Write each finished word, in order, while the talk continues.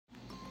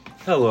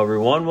Hello,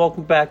 everyone.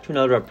 Welcome back to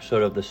another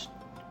episode of the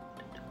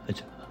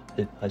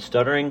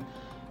Stuttering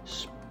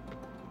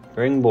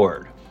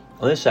Springboard.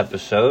 On this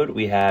episode,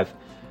 we have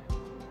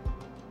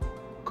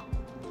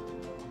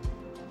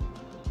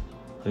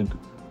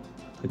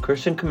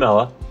Kristin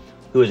Chmela,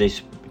 who is a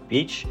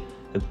speech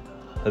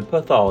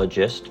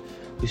pathologist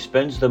who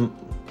spends the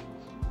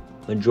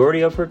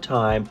majority of her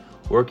time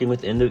working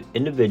with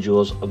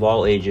individuals of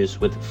all ages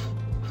with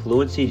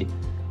fluency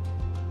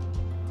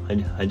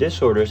and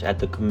disorders at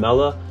the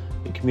Chmela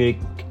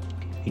Communication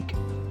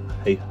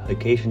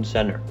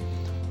Center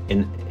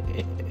in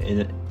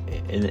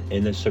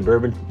the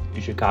suburban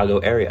Chicago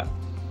area.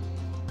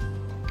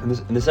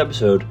 In this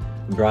episode,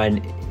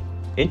 Brian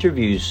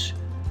interviews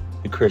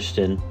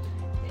Kristin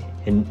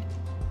and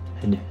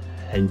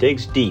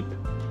digs deep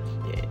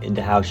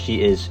into how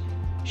she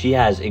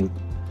has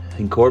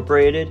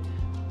incorporated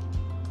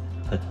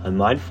a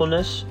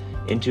mindfulness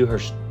into her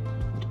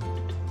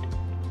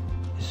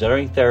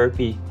stuttering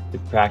therapy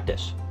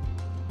practice.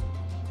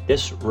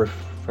 This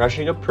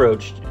refreshing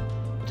approach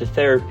to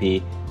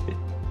therapy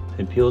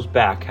peels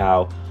back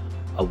how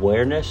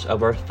awareness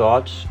of our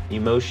thoughts,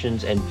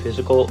 emotions, and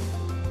physical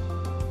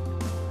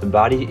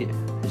body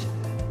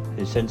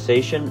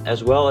sensation,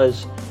 as well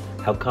as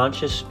how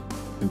conscious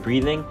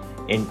breathing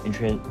and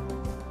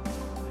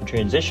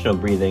transitional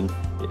breathing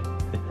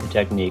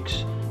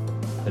techniques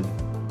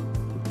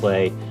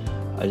play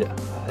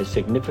a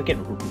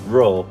significant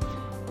role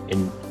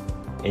in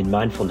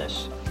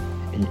mindfulness.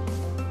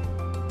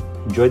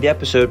 Enjoy the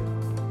episode.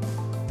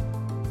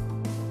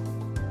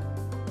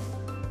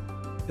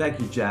 Thank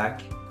you,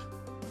 Jack.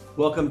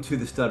 Welcome to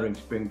the Stuttering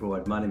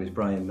Springboard. My name is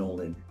Brian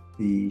Nolan.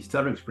 The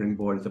Stuttering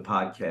Springboard is a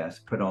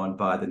podcast put on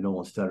by the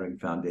Nolan Stuttering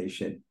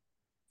Foundation.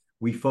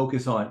 We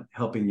focus on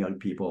helping young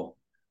people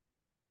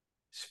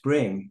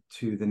spring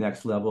to the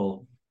next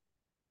level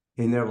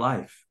in their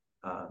life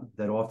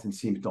that often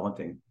seems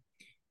daunting.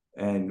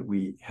 And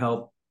we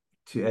help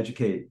to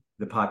educate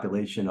the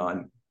population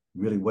on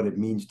really what it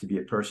means to be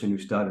a person who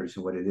stutters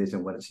and what it is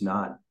and what it's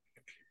not.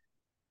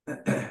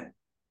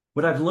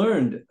 What I've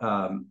learned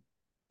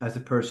as a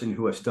person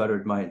who has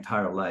stuttered my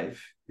entire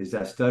life is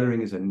that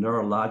stuttering is a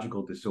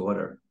neurological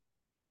disorder.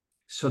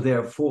 So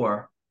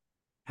therefore,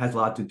 has a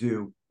lot to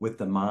do with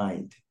the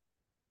mind.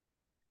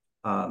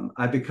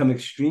 I've become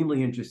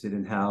extremely interested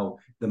in how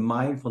the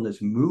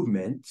mindfulness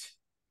movement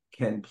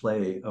can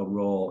play a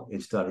role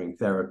in stuttering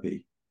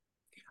therapy.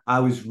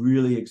 I was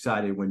really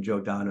excited when Joe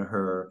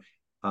Donaher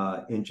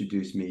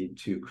introduced me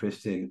to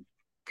Kristin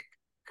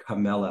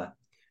Chmela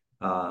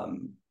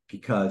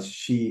because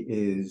she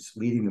is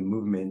leading the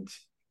movement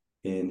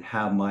in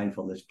how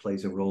mindfulness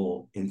plays a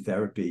role in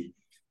therapy.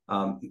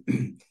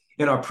 In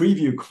our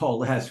preview call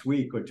last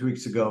week or 2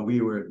 weeks ago,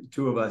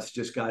 two of us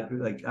just got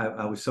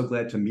I was so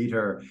glad to meet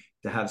her,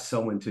 to have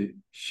someone to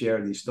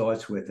share these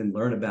thoughts with and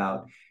learn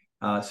about.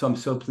 So I'm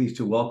so pleased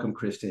to welcome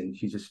Kristin.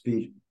 She's a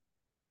speech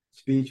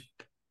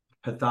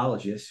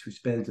pathologist who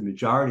spends the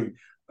majority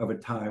of her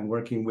time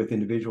working with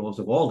individuals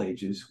of all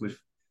ages with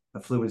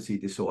fluency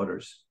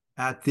disorders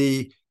at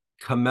the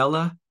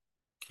Chmela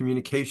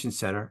Communication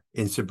Center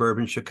in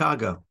suburban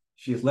Chicago.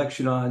 She has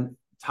lectured on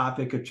the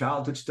topic of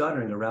childhood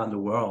stuttering around the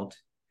world.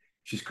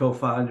 She's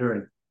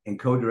co-founder and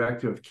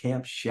co-director of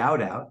Camp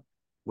Shout Out,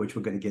 which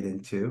we're going to get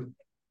into,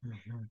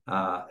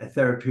 a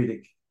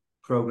therapeutic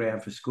program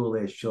for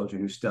school-age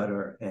children who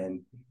stutter,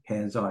 and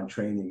hands-on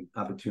training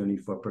opportunity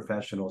for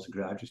professionals and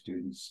graduate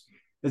students.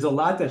 There's a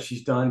lot that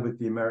she's done with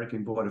the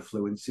American Board of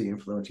Fluency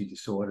and Fluency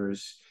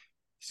Disorders,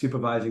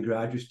 supervising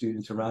graduate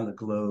students around the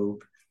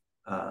globe.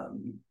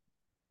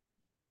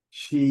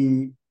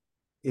 She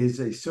is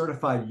a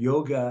certified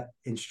yoga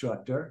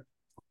instructor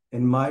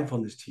and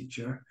mindfulness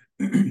teacher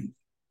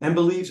and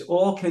believes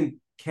all can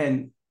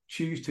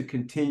choose to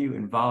continue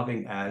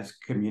evolving as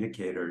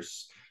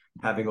communicators,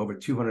 having over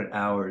 200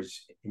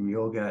 hours in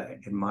yoga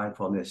and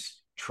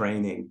mindfulness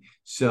training.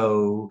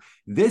 So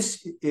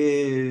this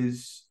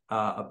is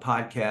a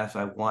podcast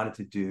I wanted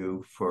to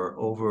do for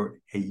over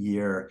a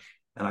year,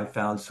 and I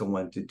found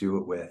someone to do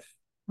it with.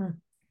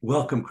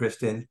 Welcome,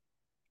 Kristin.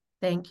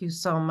 Thank you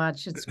so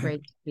much. It's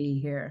great to be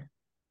here.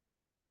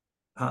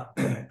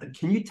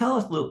 Can you tell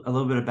us a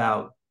little bit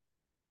about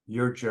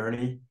your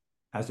journey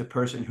as a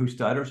person who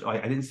stutters? Oh, I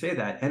didn't say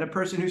that. And a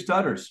person who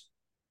stutters.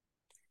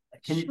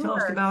 Can you tell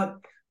us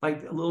about a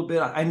little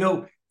bit? I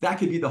know that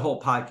could be the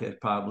whole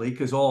podcast probably,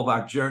 because all of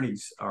our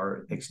journeys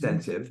are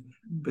extensive,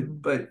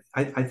 but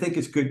I think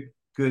it's good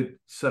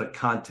sort of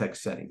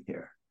context setting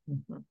here.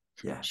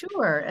 Yeah.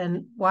 Sure.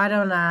 And why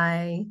don't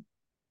I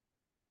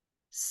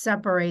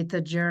separate the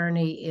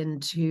journey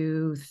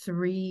into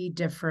 3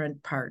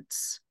 different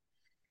parts?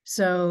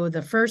 So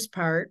the first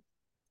part,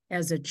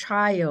 as a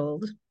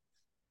child,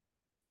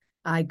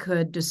 I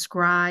could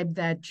describe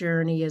that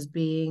journey as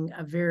being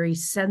a very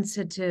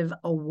sensitive,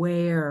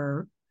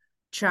 aware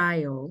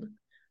child,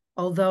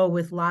 although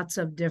with lots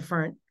of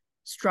different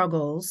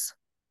struggles,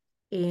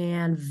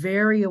 and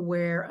very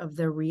aware of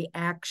the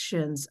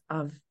reactions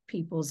of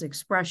people's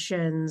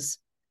expressions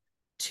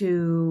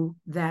to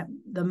the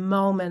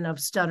moment of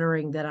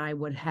stuttering that I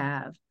would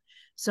have.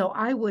 So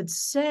I would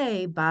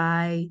say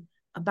by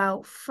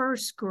about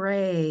first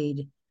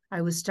grade,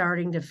 I was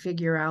starting to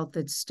figure out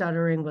that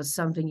stuttering was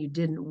something you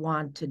didn't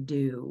want to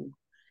do.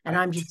 And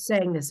I'm just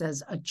saying this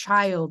as a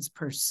child's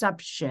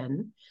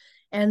perception.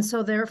 And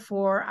so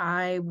therefore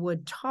I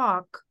would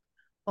talk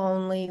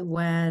only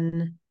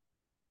when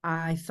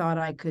I thought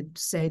I could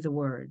say the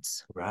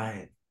words.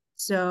 Right.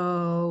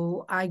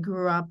 So I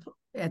grew up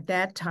at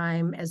that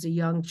time as a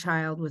young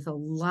child with a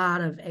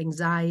lot of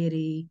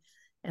anxiety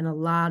and a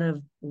lot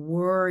of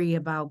worry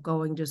about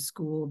going to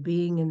school,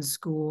 being in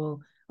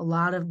school, a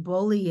lot of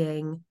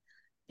bullying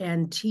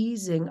and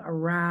teasing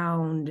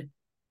around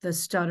the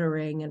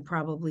stuttering and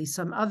probably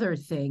some other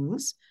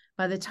things.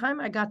 By the time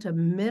I got to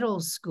middle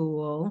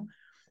school,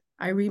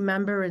 I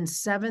remember in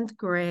 7th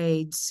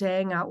grade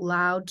saying out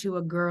loud to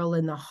a girl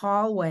in the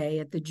hallway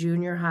at the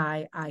junior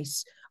high,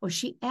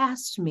 she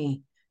asked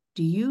me,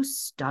 "Do you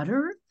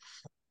stutter?"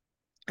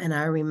 And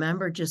I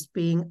remember just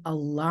being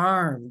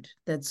alarmed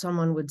that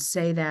someone would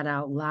say that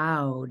out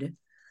loud.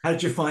 How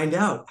did you find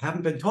out?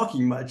 Haven't been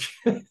talking much.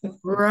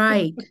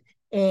 Right.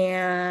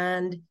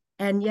 And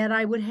yet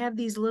I would have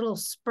these little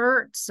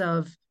spurts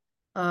of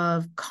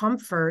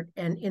comfort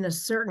and in a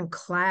certain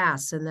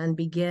class, and then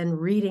begin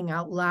reading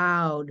out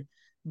loud,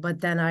 but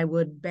then I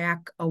would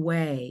back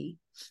away.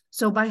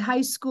 So by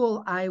high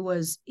school, I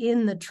was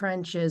in the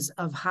trenches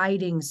of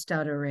hiding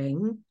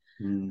stuttering.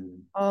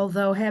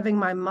 Although having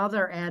my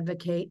mother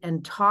advocate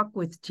and talk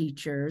with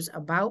teachers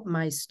about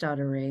my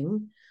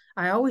stuttering,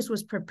 I always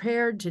was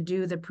prepared to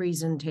do the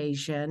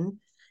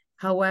presentation.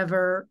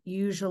 However,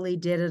 usually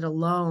did it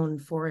alone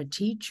for a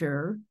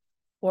teacher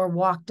or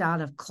walked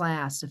out of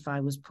class if I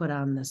was put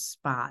on the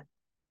spot.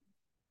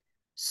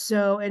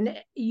 So,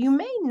 and you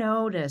may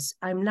notice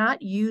I'm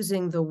not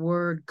using the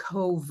word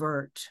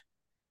covert.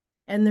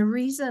 And the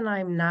reason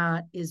I'm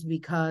not is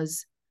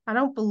because I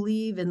don't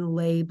believe in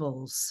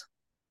labels.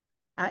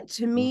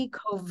 To me,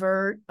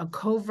 a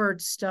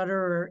covert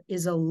stutterer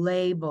is a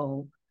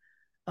label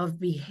of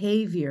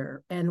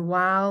behavior. And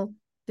while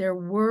there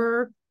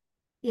were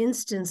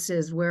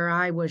instances where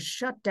I was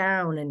shut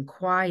down and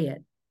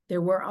quiet,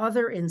 there were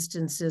other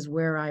instances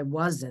where I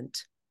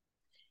wasn't.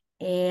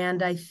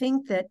 And I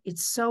think that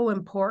it's so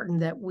important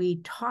that we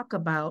talk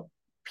about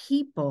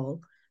people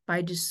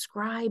by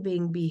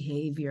describing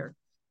behavior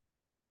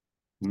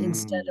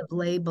instead of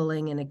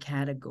labeling in a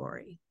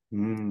category.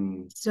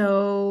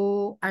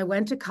 So I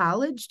went to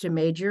college to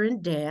major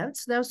in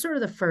dance. That was sort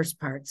of the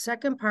first part.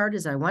 Second part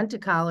is I went to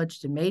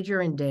college to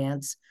major in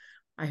dance.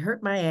 I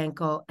hurt my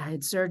ankle, I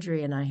had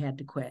surgery, and I had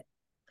to quit.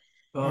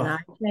 And I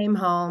came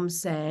home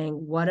saying,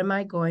 what am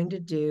I going to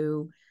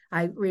do?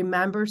 I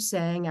remember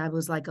saying I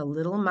was like a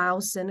little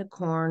mouse in a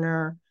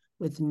corner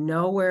with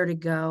nowhere to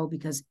go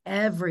because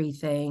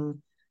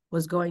everything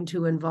was going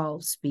to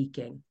involve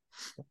speaking.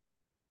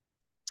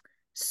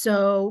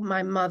 So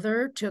my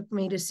mother took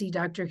me to see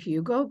Dr.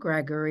 Hugo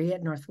Gregory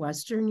at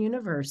Northwestern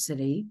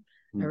University.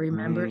 I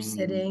remember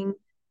sitting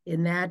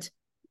in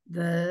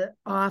the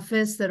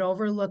office that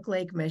overlooked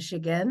Lake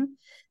Michigan,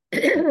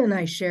 and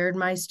I shared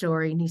my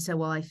story. And he said,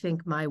 well, I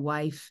think my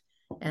wife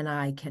and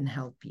I can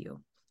help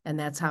you. And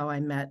that's how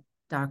I met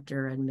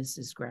Dr. and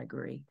Mrs.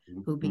 Gregory,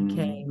 who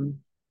became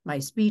my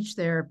speech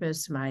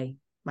therapist, my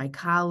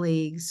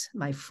colleagues,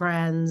 my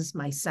friends,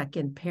 my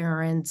second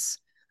parents,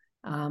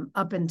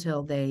 up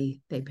until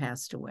they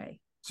passed away.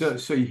 So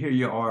here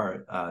you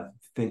are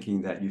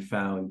thinking that you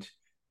found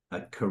a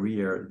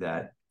career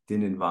that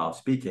didn't involve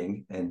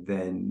speaking, and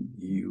then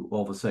you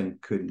all of a sudden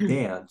couldn't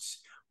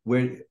dance.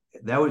 Where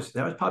that was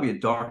probably a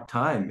dark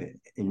time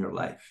in your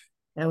life.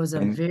 That was a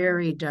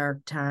very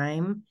dark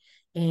time.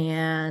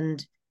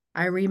 And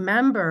I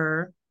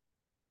remember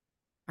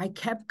I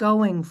kept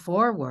going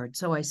forward.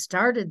 So I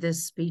started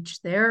this speech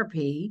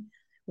therapy,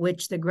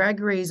 which the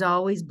Gregorys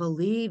always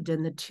believed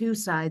in the two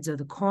sides of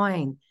the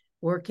coin,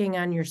 working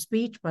on your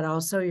speech, but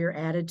also your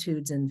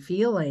attitudes and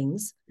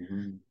feelings.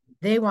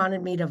 They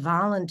wanted me to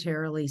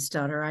voluntarily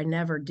stutter. I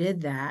never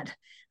did that.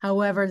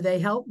 However, they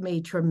helped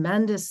me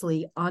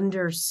tremendously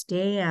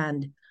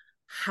understand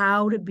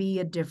how to be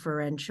a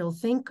differential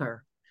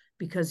thinker,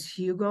 because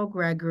Hugo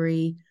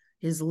Gregory,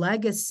 his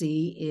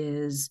legacy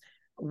is,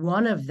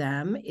 one of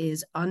them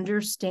is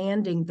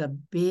understanding the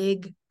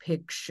big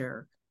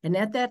picture. And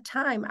at that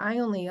time, I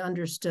only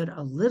understood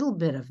a little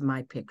bit of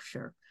my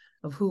picture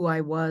of who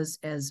I was,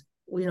 as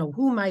you know,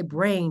 who my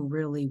brain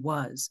really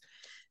was.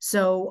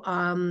 So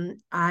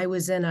I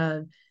was in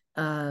a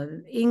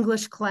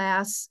English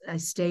class. I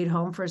stayed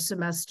home for a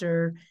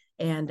semester,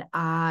 and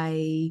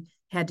I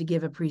had to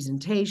give a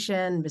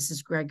presentation.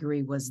 Mrs.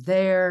 Gregory was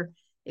there.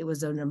 It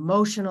was an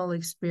emotional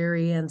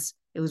experience.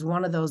 It was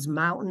one of those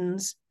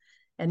mountains.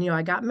 And,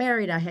 I got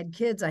married, I had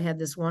kids, I had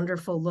this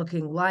wonderful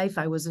looking life.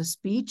 I was a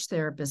speech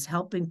therapist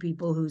helping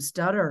people who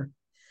stutter.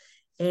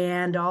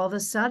 And all of a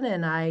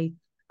sudden,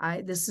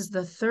 this is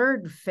the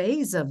third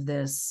phase of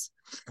this.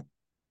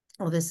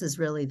 Well, this is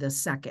really the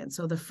second.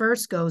 So the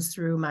first goes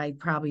through my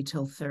probably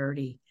till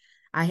 30.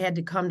 I had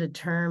to come to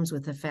terms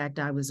with the fact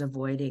I was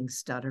avoiding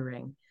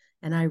stuttering.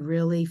 And I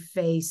really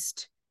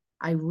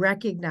I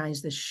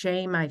recognized the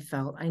shame I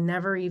felt. I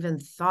never even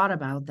thought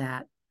about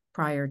that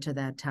prior to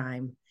that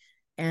time.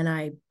 And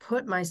I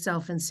put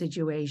myself in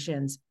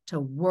situations to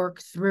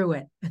work through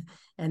it.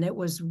 And it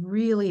was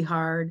really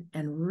hard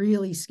and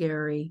really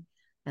scary.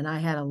 And I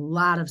had a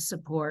lot of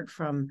support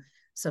from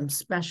some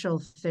special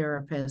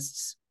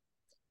therapists.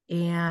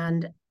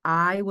 And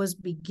I was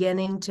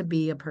beginning to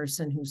be a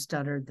person who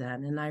stuttered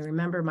then. And I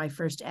remember my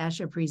first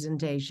ASHA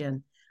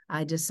presentation,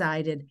 I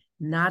decided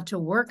not to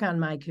work on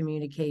my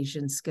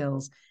communication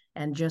skills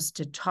and just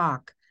to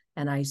talk.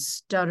 And I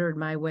stuttered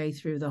my way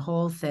through the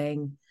whole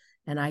thing.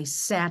 And I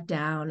sat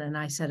down and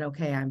I said,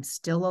 okay, I'm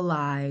still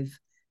alive.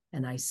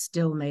 And I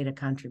still made a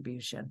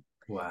contribution.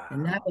 Wow.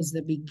 And that was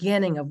the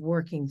beginning of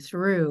working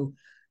through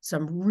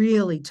some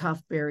really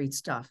tough buried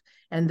stuff.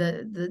 And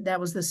that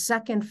was the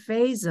second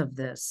phase of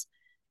this.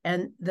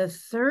 And the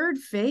third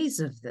phase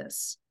of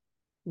this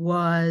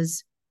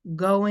was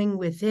going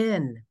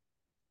within.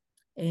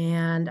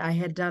 And I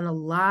had done a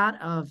lot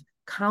of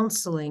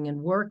counseling and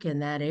work in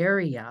that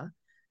area.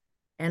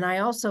 And I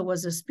also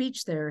was a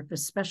speech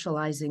therapist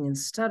specializing in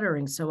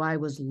stuttering. So I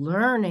was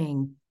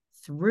learning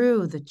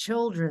through the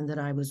children that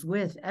I was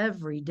with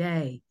every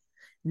day,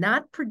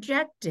 not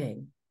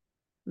projecting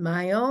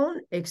my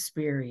own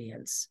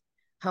experience,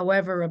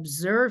 however,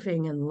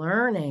 observing and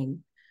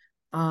learning.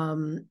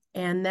 And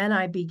then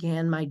I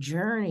began my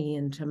journey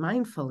into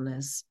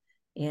mindfulness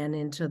and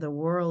into the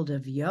world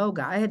of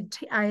yoga.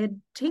 I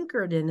had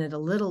tinkered in it a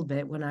little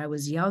bit when I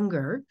was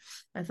younger.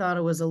 I thought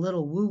it was a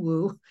little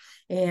woo-woo,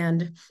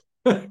 and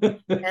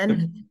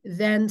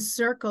then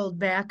circled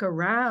back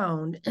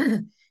around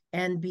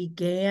and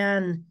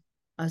began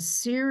a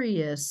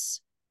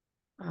serious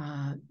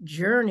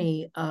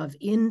journey of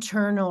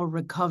internal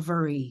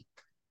recovery.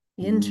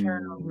 And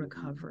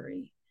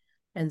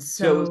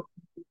so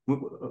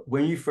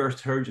when you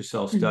first heard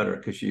yourself stutter,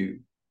 because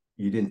you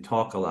didn't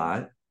talk a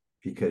lot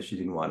because you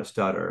didn't want to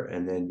stutter,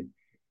 and then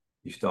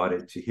you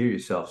started to hear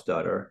yourself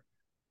stutter,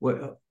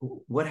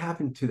 what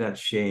happened to that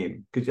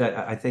shame? Because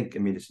I think, I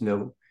mean, it's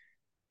no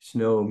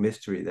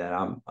mystery that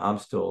I'm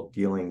still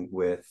dealing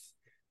with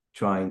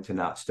trying to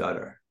not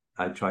stutter.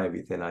 I try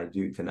everything I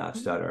do to not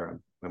stutter.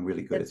 I'm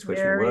really good at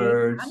switching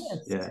words.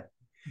 Honest. Yeah,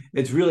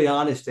 it's really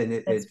honest, and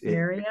it's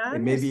very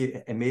honest.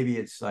 maybe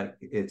it's like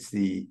it's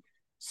the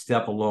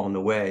step along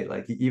the way.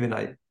 Like even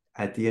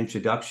at the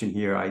introduction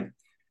here, I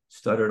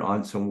stuttered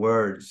on some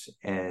words,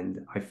 and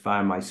I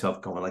find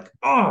myself going like,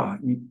 oh,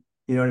 you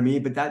know what I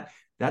mean? But that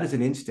is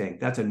an instinct.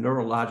 That's a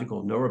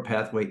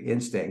neuropathway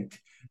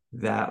instinct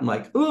that I'm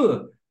like,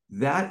 oh,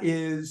 that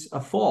is a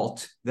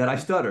fault that I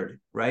stuttered,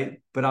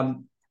 right? But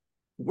I'm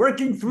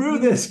working through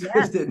this,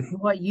 Kristin.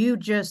 What you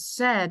just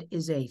said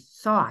is a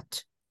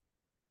thought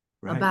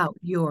about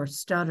your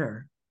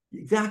stutter.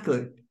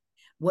 Exactly.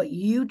 What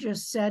you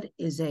just said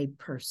is a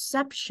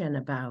perception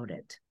about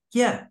it.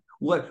 Yeah.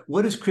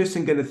 What is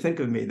Kristin going to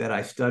think of me that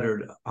I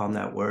stuttered on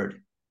that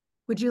word?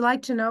 Would you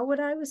like to know what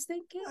I was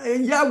thinking?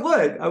 Yeah, I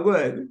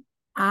would.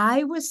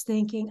 I was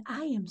thinking,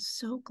 I am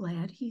so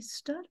glad he's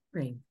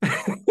stuttering.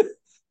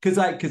 Because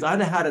I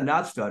know how to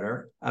not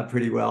stutter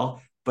pretty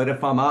well. But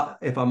if I'm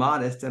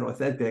honest and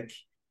authentic,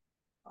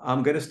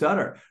 I'm going to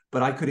stutter.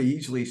 But I could have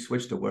easily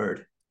switched a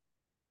word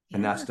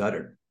and not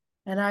stuttered.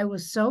 And I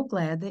was so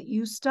glad that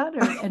you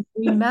stuttered. And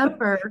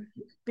remember,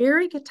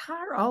 Barry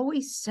Guitar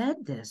always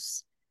said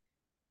this.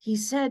 He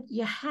said,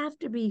 you have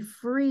to be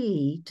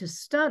free to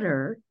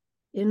stutter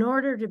in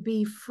order to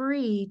be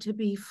free to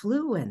be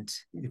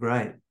fluent.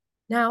 Right.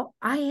 Now,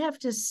 I have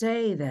to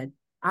say that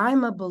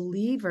I'm a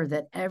believer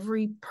that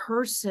every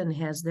person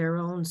has their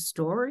own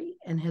story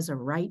and has a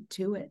right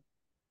to it.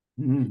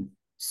 Mm.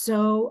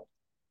 So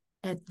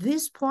at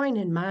this point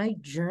in my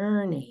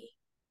journey,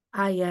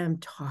 I am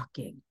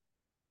talking.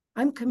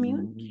 I'm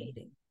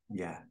communicating.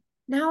 Yeah.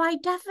 Now, I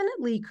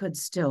definitely could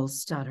still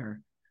stutter.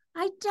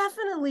 I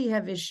definitely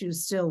have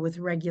issues still with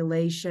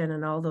regulation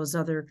and all those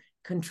other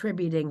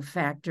contributing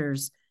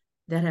factors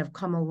that have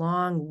come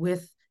along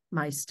with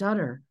my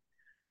stutter.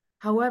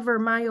 However,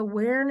 my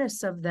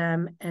awareness of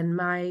them and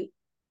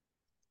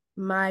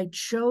my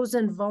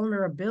chosen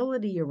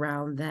vulnerability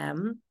around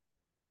them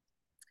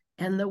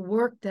and the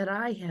work that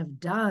I have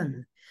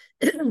done,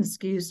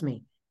 excuse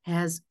me,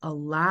 has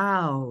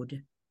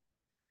allowed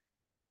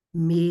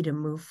me to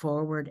move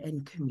forward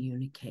and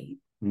communicate.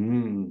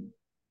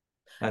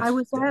 I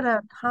was at a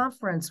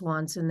conference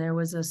once and there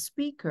was a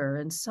speaker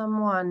and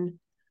someone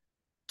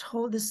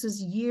told, this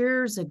is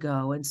years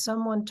ago, and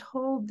someone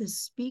told the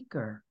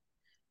speaker,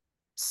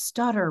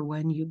 stutter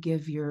when you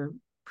give your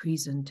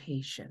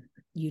presentation.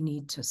 You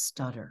need to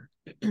stutter.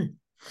 And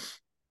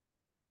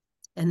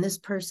this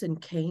person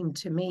came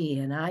to me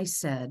and I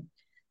said,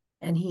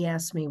 and he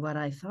asked me what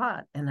I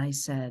thought. And I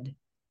said,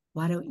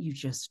 why don't you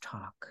just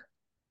talk?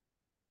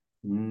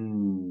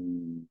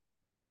 And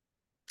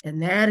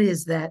that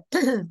is that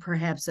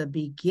perhaps a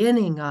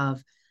beginning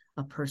of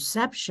a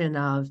perception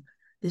of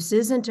this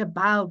isn't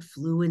about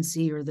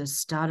fluency or the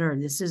stutter.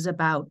 This is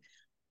about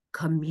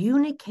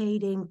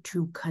communicating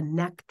to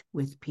connect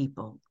with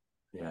people.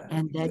 Yeah,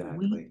 And that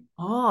exactly. we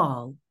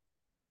all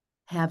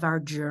have our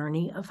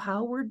journey of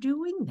how we're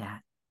doing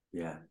that.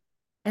 Yeah.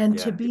 And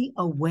Yeah. to be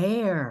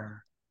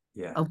aware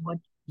Yeah. of what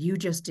you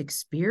just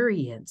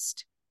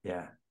experienced.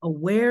 Yeah.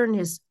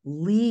 Awareness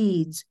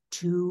leads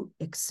to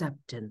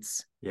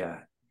acceptance.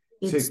 Yeah.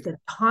 It's So the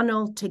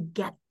tunnel to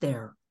get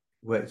there.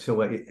 what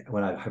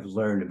I have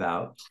learned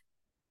about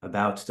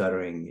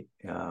stuttering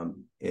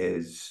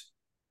is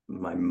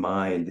my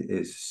mind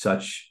is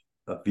such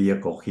a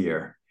vehicle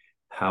here.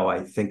 How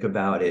I think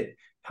about it,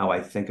 how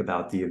I think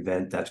about the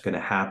event that's going to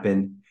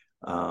happen,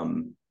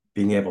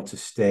 being able to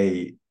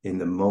stay in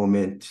the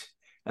moment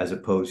as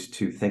opposed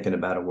to thinking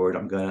about a word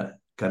I'm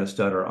gonna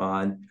stutter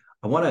on.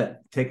 I want to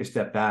take a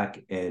step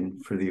back,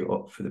 and for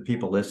the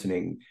people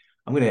listening,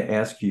 I'm going to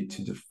ask you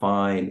to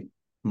define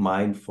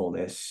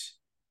mindfulness.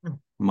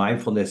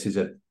 Mindfulness is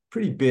a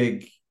pretty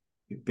big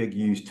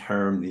used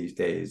term these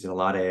days in a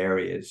lot of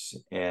areas.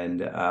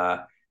 And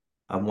I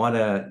want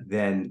to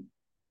then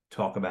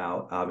talk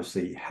about,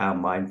 obviously, how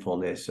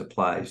mindfulness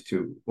applies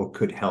to or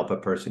could help a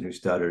person who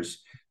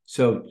stutters.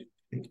 So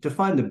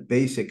define the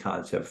basic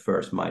concept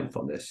first,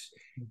 mindfulness,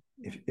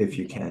 if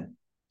you can.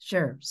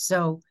 Sure.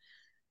 So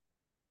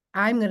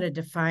I'm going to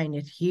define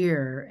it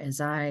here as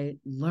I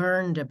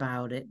learned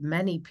about it.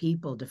 Many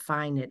people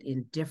define it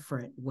in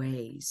different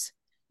ways.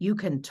 You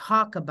can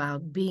talk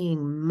about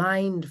being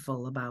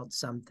mindful about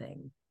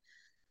something.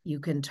 You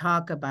can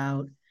talk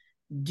about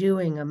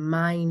doing a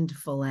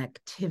mindful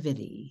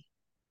activity.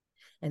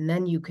 And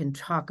then you can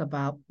talk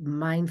about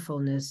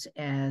mindfulness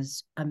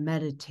as a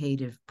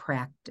meditative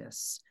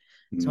practice.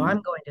 So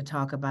I'm going to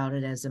talk about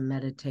it as a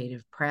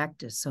meditative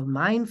practice. So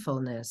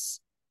mindfulness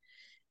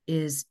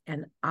is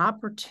an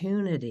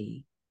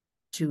opportunity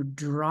to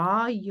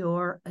draw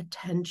your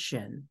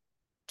attention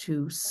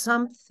to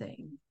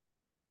something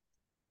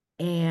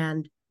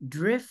and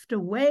drift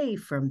away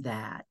from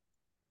that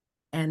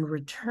and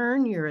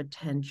return your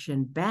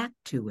attention back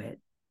to it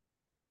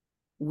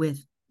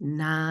with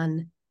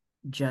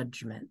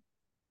non-judgment.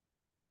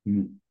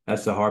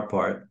 That's the hard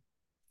part.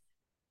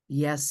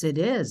 Yes, it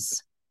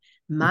is.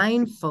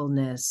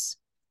 Mindfulness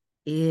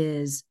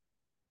is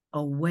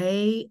a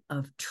way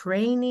of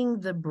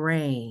training the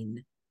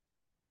brain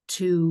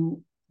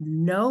to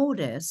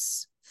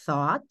notice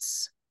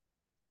thoughts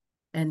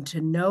and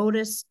to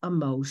notice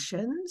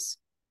emotions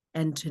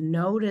and to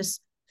notice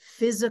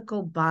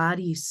physical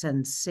body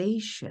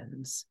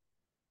sensations.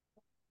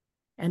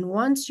 And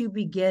once you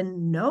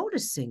begin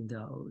noticing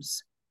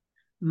those,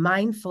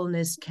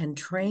 mindfulness can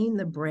train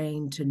the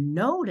brain to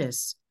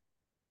notice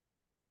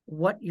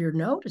what you're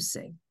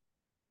noticing.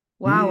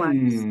 Wow, I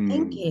was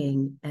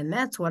thinking, and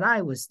that's what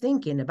I was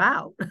thinking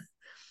about.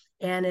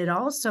 And it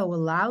also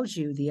allows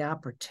you the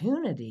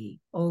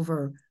opportunity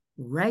over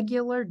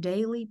regular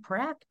daily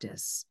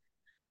practice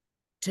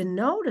to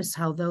notice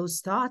how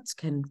those thoughts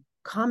can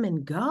come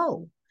and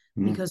go.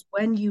 Because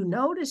when you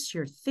notice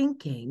your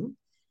thinking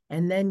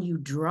and then you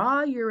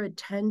draw your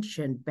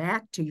attention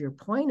back to your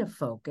point of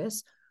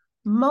focus,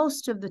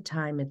 most of the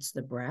time it's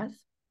the breath.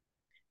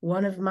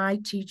 One of my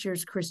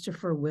teachers,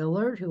 Christopher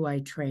Willard, who I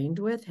trained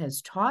with,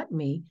 has taught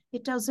me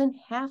it doesn't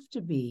have to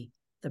be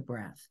the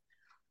breath.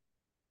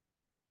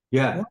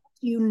 Yeah. Once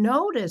you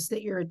notice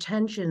that your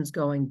attention's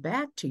going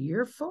back to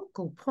your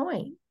focal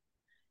point,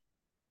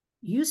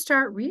 you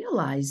start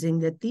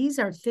realizing that these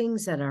are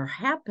things that are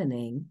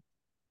happening.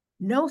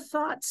 No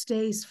thought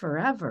stays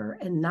forever,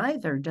 and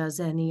neither does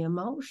any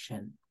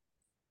emotion.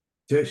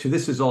 So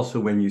this is also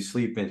when you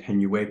sleep and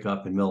you wake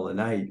up in the middle of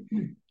the night.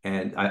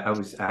 And I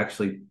was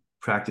actually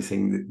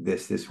practicing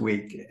this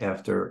week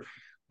after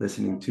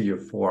listening to your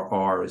 4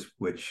 R's,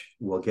 which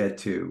we'll get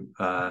to.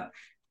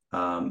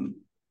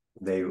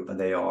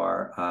 They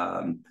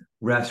are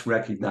rest,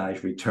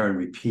 recognize, return,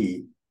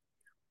 repeat.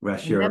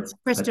 Rest your That's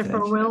Christopher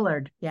attention.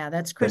 Willard. Yeah,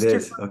 that's Christopher It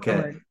is. Okay.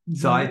 Willard.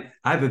 So I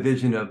have a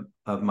vision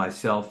of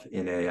myself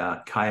in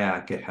a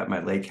kayak at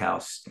my lake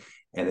house,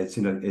 and it's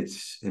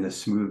in a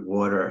smooth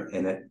water,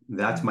 and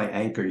that's my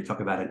anchor. You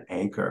talk about an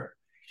anchor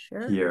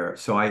here.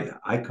 So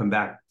I come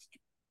back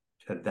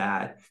to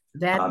that.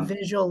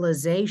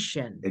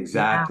 Visualization.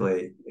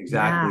 Exactly.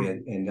 Yeah.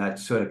 And that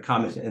sort of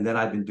comments. And then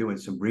I've been doing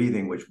some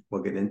breathing, which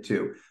we'll get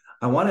into.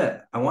 I want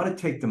to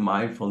take the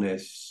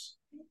mindfulness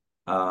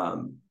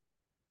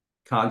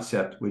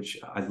concept, which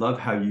I love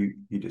how you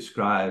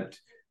described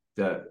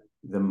the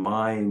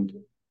mind,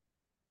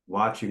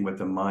 watching what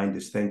the mind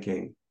is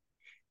thinking.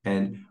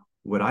 And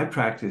what I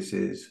practice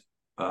is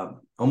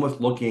almost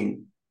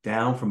looking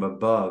down from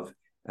above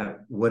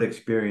at what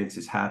experience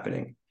is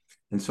happening.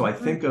 And so I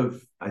think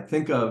of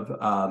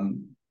the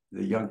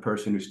young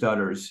person who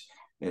stutters,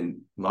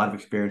 and a lot of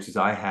experiences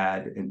I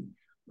had in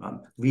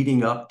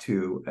leading up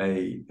to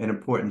an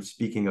important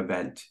speaking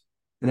event.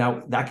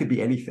 Now that could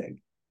be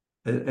anything.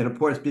 An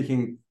important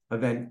speaking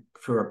event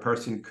for a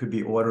person could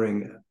be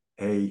ordering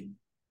a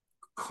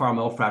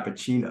caramel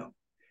frappuccino,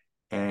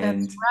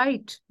 and that's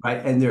right,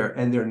 and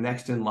they're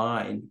next in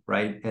line,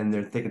 right, and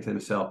they're thinking to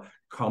themselves,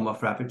 caramel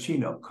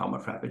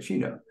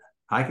frappuccino.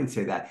 I can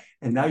say that.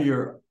 And now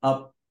you're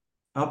up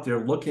there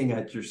looking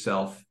at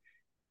yourself,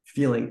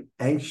 feeling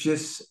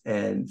anxious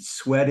and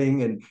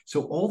sweating. And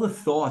so all the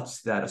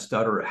thoughts that a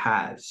stutterer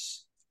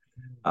has,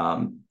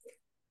 help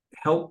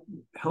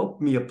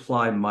me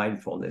apply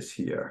mindfulness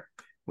here.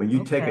 When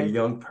you take a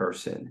young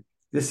person,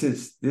 this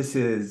is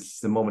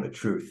the moment of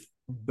truth.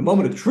 The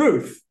moment of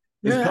truth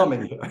is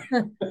coming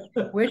here.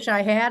 Wish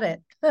I had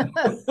it.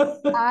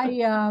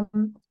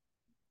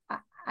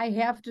 I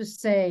have to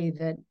say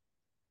that,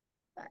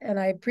 and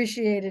I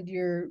appreciated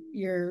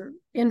your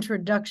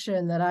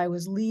introduction that I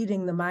was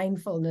leading the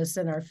mindfulness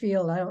in our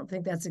field. I don't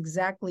think that's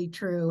exactly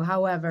true.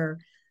 However,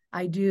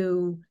 I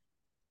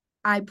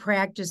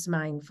practice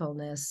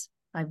mindfulness.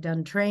 I've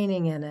done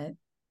training in it.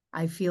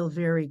 I feel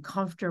very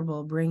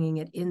comfortable bringing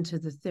it into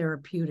the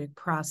therapeutic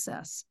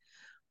process.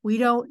 We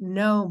don't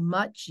know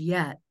much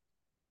yet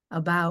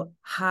about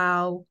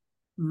how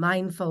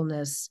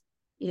mindfulness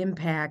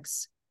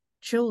impacts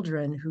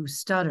children who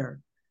stutter.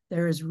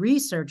 There is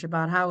research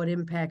about how it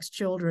impacts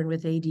children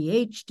with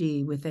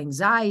ADHD, with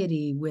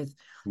anxiety, with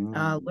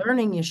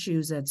learning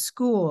issues at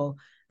school.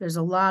 There's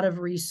a lot of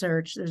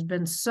research. There's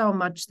been so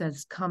much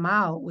that's come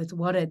out with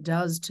what it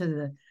does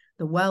to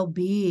the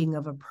well-being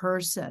of a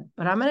person.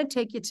 But I'm going to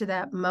take you to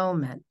that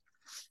moment,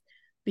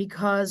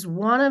 because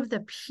one of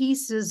the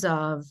pieces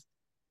of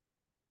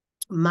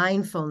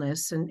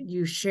mindfulness, and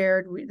you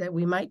shared that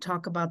we might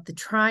talk about the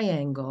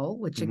triangle,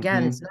 which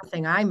again is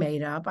nothing I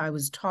made up. I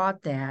was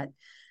taught that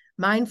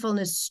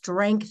mindfulness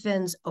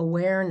strengthens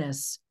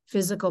awareness,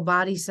 physical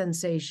body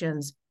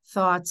sensations,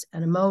 thoughts,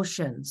 and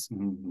emotions.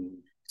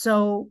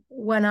 So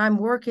when I'm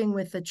working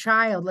with a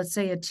child, let's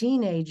say a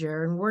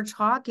teenager, and we're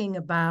talking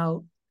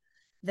about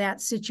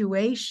that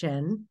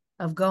situation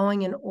of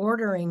going and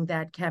ordering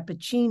that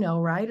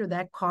cappuccino, right, or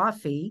that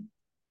coffee,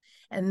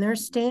 and they're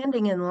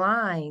standing in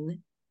line.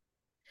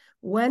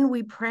 When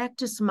we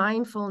practice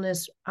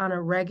mindfulness on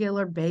a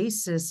regular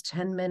basis,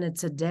 10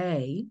 minutes a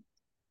day,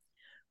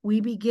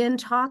 we begin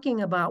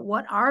talking about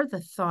what are the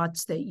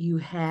thoughts that you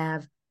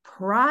have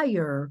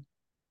prior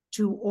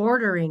to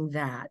ordering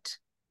that.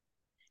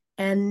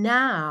 And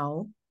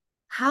now,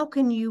 how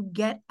can you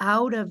get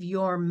out of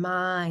your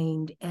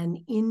mind and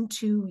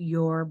into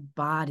your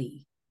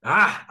body?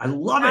 I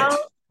love it. How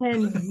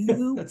can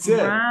you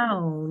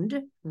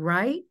ground,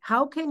 right?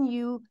 How can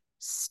you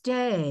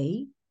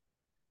stay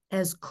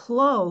as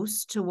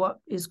close to what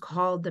is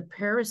called the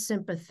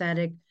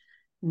parasympathetic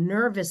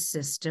nervous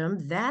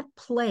system, that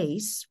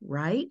place,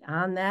 right?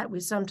 On that,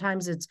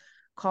 sometimes it's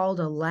called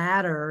a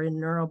ladder in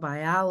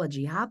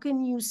neurobiology. How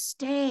can you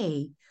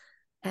stay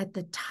at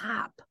the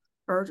top,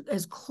 or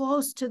as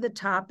close to the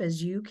top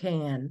as you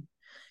can?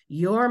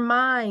 Your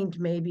mind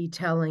may be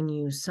telling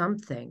you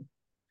something.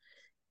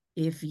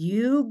 If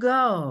you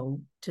go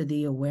to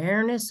the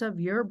awareness of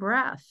your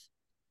breath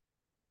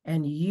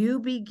and you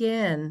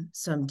begin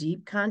some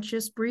deep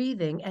conscious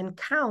breathing and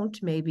count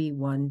maybe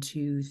 1,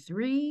 2,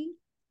 3,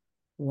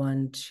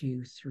 1,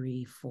 2,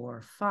 3,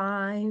 4,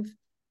 5.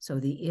 So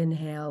the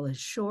inhale is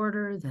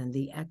shorter than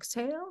the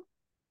exhale.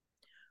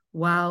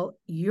 While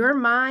your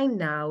mind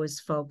now is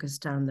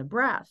focused on the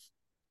breath.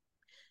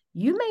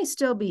 You may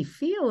still be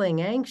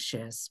feeling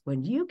anxious.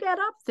 When you get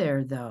up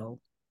there, though,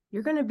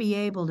 you're going to be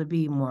able to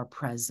be more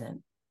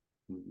present.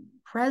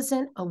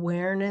 Present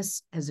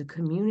awareness as a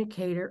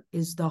communicator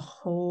is the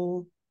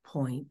whole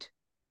point.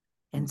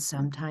 And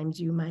sometimes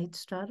you might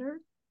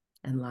stutter,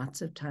 and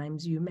lots of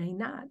times you may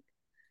not.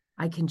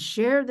 I can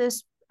share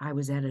this. I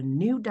was at a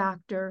new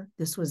doctor.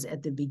 This was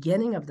at the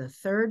beginning of the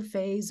 3rd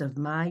phase of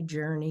my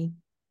journey.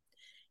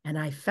 And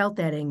I felt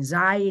that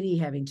anxiety,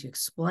 having to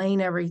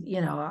explain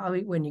everything.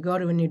 When you go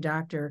to a new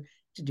doctor,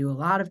 to do a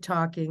lot of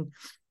talking.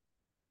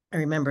 I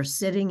remember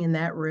sitting in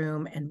that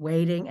room and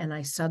waiting, and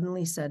I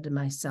suddenly said to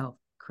myself,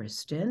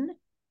 Kristin,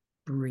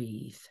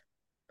 breathe.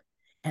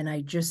 And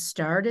I just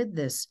started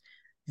this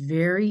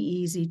very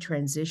easy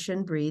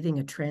transition breathing.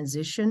 A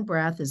transition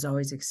breath is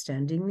always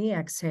extending the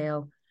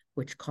exhale,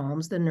 which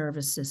calms the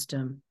nervous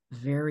system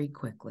very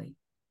quickly.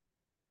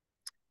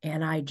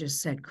 And I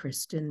just said,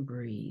 Kristin,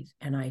 breathe.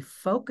 And I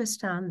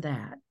focused on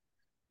that.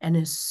 And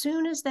as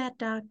soon as that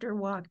doctor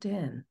walked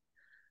in,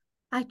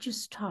 I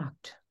just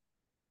talked.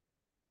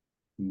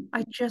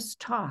 I just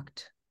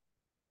talked.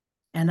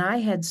 And I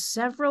had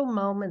several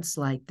moments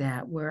like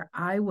that where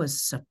I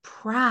was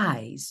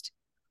surprised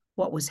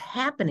what was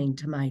happening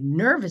to my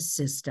nervous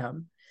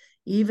system,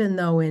 even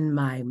though in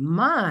my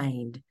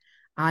mind,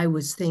 I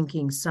was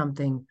thinking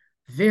something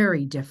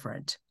very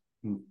different.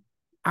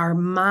 Our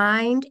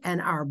mind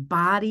and our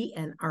body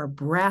and our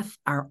breath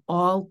are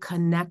all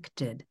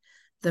connected.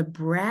 The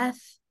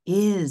breath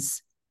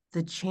is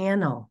the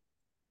channel.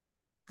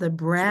 The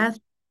breath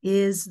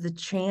is the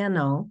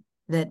channel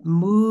that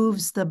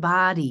moves the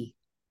body.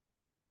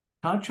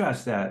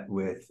 Contrast that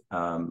with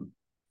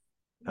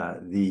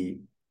the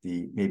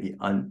maybe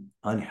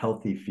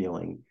unhealthy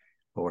feeling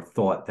or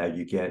thought that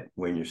you get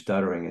when you're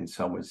stuttering and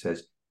someone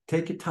says,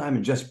 take your time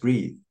and just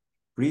breathe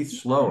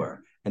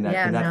slower. And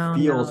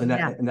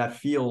that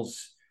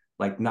feels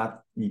like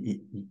not,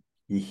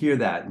 you you hear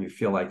that and you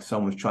feel like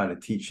someone's trying to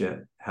teach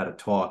you how to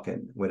talk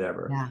and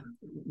whatever. Yeah.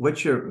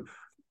 What's your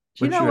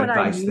Do you know what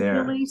I advice there?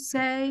 usually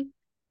say?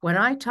 When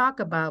I talk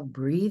about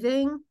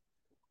breathing,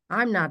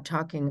 I'm not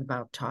talking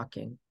about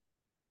talking.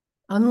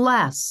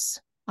 Unless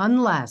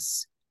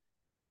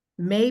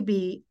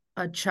maybe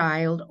a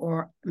child,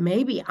 or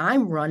maybe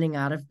I'm running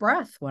out of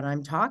breath when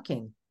I'm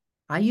talking.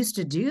 I used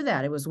to do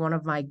that. It was one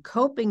of my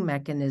coping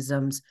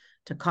mechanisms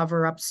to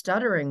cover up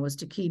stuttering, was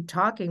to keep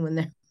talking when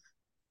there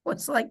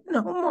was like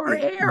no more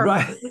air.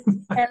 Right.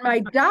 And my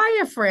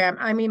diaphragm,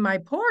 I mean, my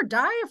poor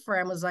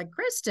diaphragm was like,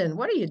 Kristin,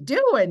 what are you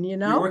doing? You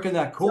know, you're working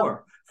that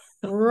core.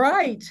 So,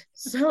 right.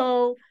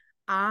 So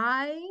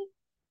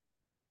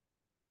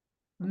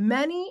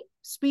many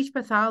speech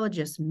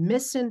pathologists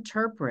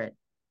misinterpret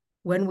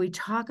when we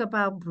talk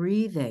about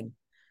breathing.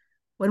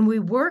 When we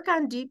work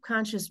on deep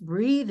conscious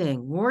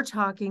breathing, we're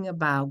talking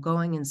about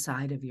going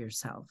inside of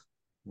yourself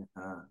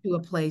to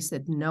a place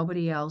that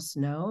nobody else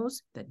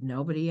knows, that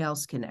nobody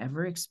else can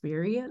ever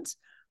experience.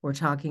 We're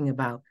talking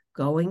about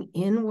going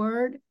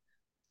inward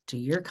to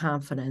your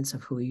confidence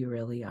of who you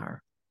really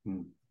are.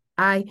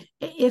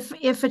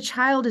 If a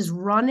child is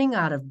running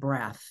out of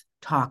breath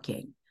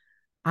talking,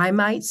 I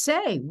might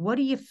say, what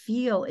do you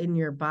feel in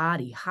your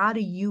body? How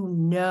do you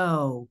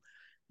know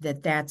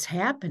that that's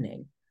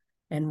happening?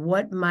 And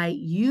what might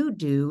you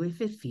do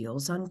if it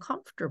feels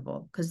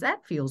uncomfortable? Because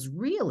that feels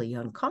really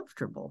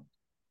uncomfortable.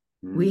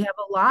 We have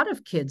a lot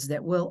of kids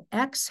that will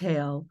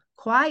exhale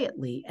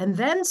quietly and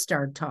then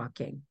start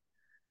talking.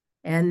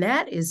 And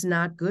that is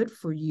not good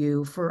for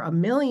you for a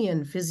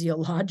million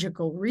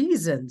physiological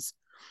reasons.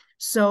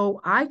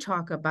 So I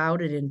talk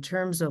about it in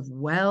terms of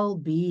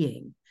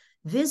well-being.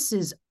 This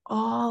is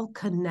all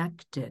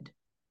connected.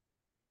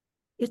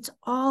 It's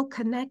all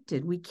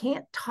connected. We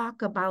can't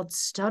talk about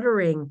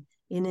stuttering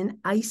in an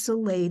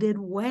isolated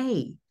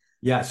way.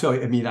 Yeah. So,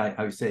 I mean,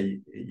 I would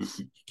say you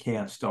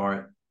can't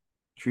start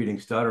treating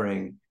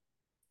stuttering.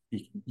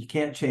 You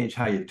can't change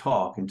how you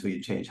talk until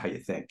you change how you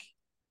think.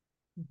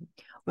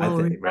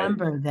 Well,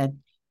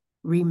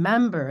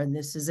 remember, and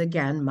this is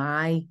again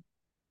my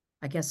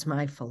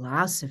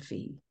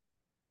philosophy.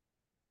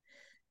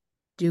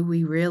 Do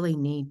we really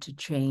need to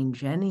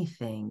change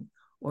anything,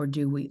 or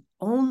do we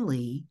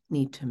only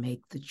need to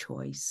make the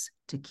choice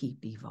to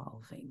keep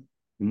evolving?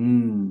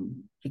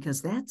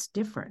 Because that's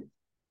different.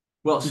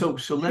 Well, so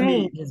let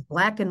me, is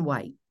black and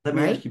white. Let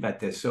me ask you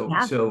about this.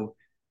 So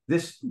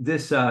this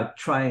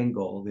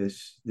triangle,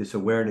 this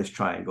awareness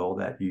triangle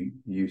that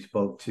you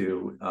spoke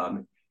to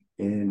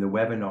in the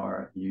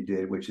webinar you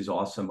did, which is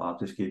awesome. I'll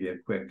just give you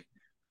a quick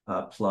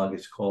plug.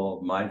 It's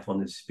called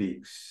Mindfulness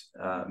Speaks,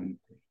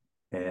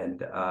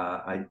 and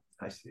I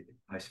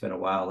spent a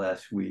while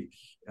last week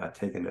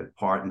taking it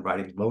apart and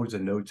writing loads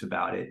of notes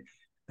about it.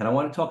 And I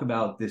want to talk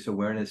about this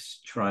awareness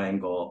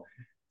triangle: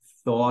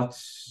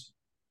 thoughts,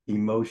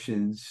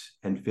 emotions,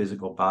 and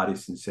physical body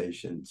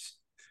sensations.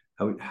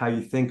 How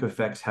you think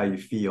affects how you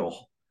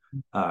feel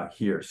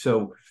here.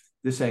 So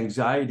this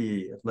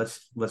anxiety,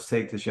 let's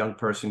take this young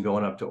person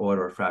going up to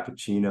order a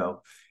Frappuccino,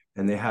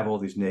 and they have all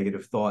these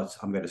negative thoughts.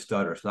 I'm going to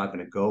stutter. It's not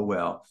going to go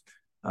well.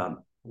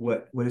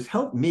 What has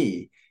helped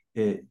me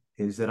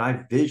is that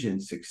I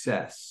vision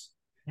success.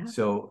 Yeah.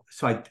 So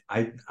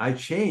I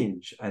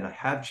change, and I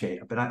have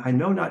changed, but I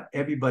know not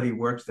everybody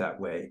works that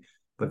way.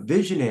 But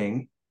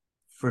visioning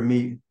for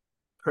me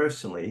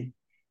personally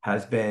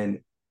has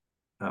been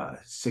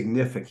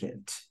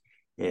significant.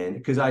 And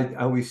because I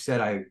always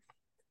said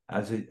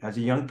as a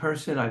young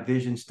person, I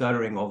vision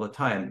stuttering all the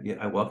time.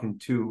 I walk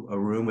into a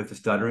room with a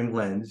stuttering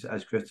lens,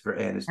 as Christopher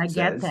Anderson says.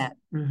 I get that.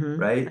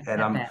 Right?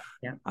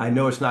 I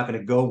know it's not going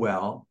to go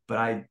well, but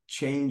I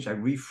change, I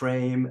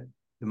reframe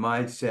the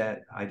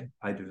mindset.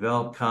 I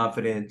develop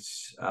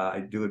confidence. I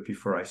do it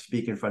before I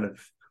speak in front of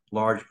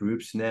large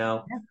groups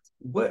now. Yeah.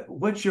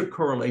 What's your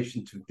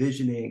correlation to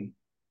visioning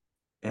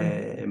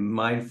and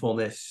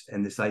mindfulness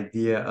and this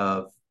idea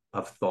of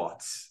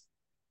thoughts?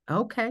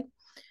 Okay.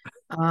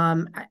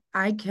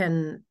 I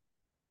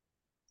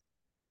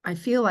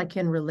feel I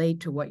can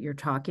relate to what you're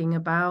talking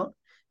about,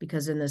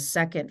 because in the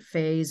second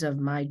phase of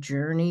my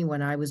journey,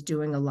 when I was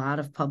doing a lot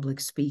of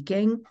public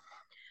speaking,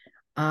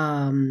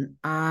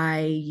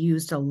 I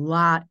used a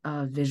lot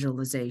of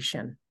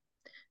visualization.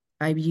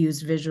 I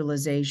used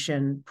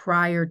visualization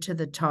prior to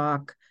the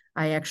talk.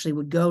 I actually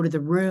would go to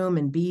the room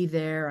and be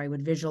there. I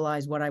would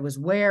visualize what I was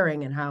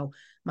wearing and how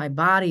my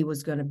body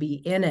was going to be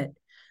in it.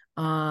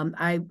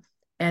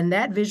 And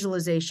that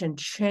visualization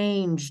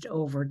changed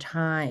over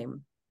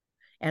time.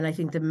 And I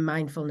think the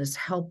mindfulness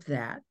helped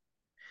that.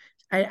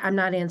 I'm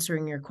not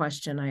answering your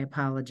question. I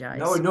apologize.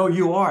 No,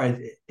 you are.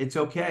 It's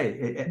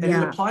okay. And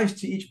it applies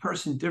to each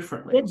person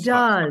differently. It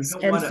does.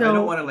 I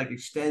don't want to like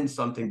extend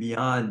something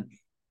beyond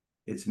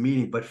its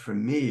meaning, but for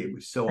me, it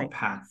was so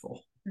impactful.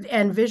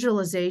 And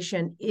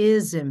visualization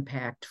is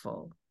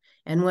impactful.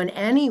 And when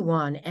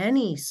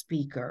any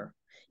speaker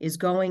is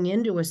going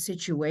into a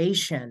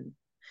situation,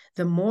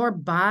 the more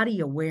body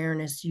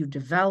awareness you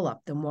develop,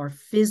 the more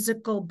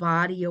physical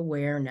body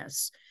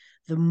awareness,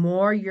 the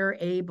more you're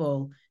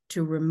able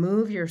to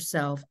remove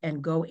yourself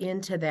and go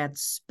into that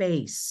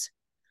space.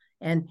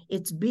 And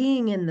it's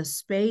being in the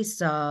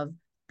space of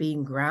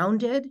being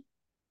grounded.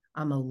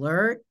 I'm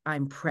alert.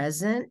 I'm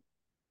present.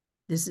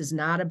 This is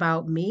not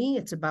about me.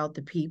 It's about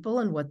the people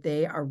and what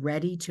they are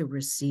ready to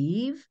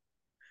receive.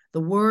 The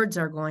words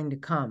are going to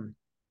come.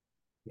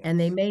 Yes. And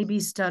they may be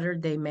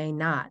stuttered, they may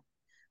not.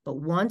 But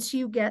once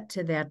you get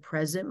to that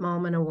present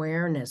moment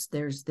awareness,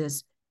 there's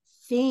this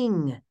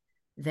thing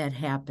that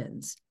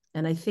happens.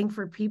 And I think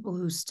for people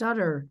who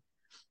stutter,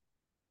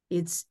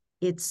 it's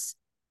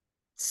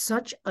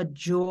such a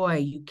joy.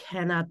 You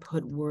cannot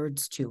put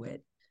words to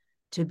it.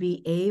 To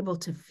be able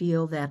to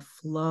feel that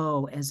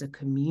flow as a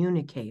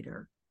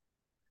communicator.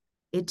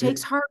 It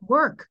takes hard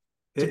work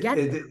to get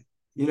there.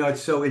 You know,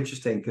 it's so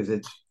interesting because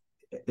it's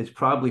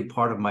probably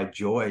part of my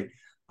joy.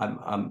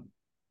 I'm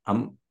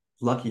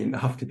lucky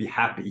enough to be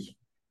happy,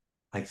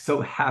 like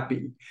so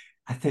happy.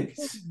 I think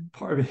it's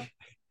part of it.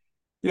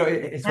 You know,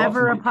 it's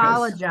never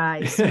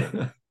apologize.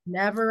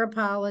 Never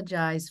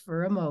apologize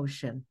for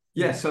emotion.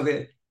 Yeah. So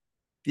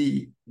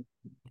the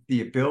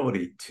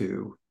ability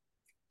to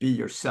be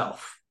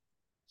yourself,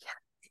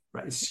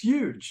 right? It's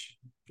huge.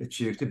 It's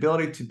huge. The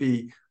ability to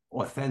be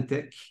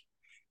authentic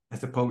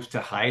as opposed to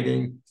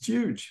hiding. It's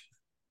huge.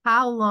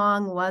 How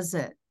long was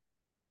it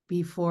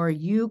before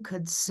you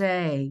could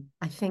say,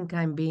 I think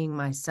I'm being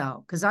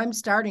myself? Because I'm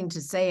starting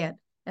to say it,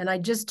 and I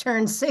just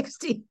turned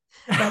 60.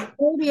 But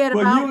maybe at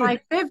about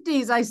my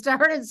 50s, I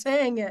started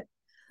saying it.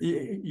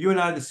 You and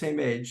I are the same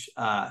age.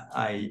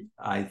 I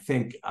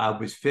think I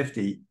was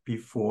 50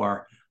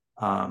 before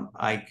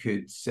I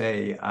could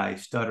say I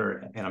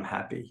stutter and I'm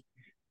happy.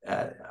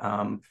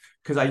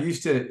 Because I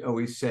used to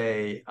always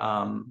say,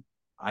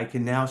 I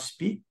can now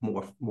speak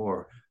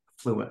more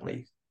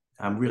fluently.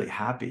 I'm really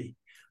happy.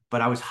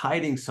 But I was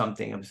hiding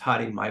something. I was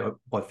hiding my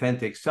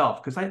authentic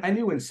self because I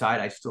knew inside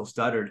I still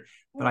stuttered,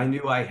 but I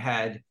knew I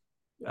had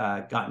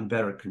gotten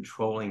better at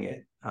controlling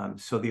it.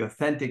 So the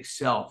authentic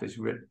self is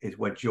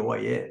what joy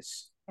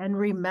is. And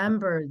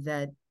remember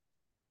that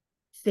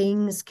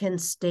things can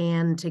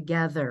stand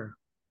together.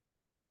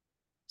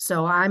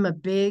 So I'm a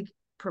big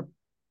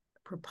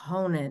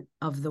proponent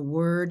of the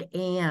word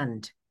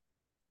 "and"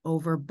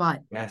 over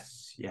 "but."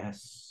 Yes,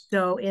 yes.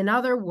 So in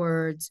other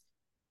words,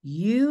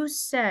 you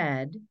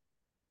said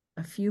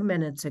a few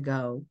minutes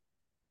ago,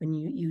 when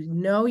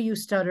you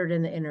stuttered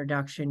in the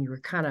introduction, you were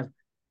kind of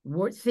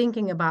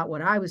thinking about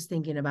what I was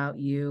thinking about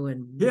you,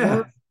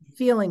 and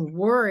feeling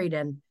worried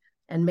and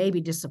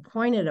maybe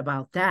disappointed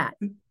about that.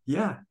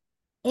 Yeah.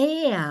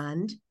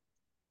 And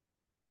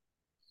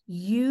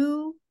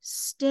you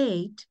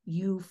state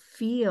you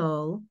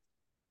feel,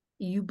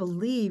 you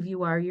believe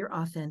you are your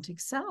authentic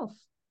self.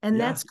 And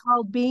that's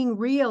called being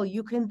real.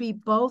 You can be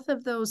both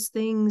of those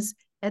things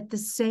at the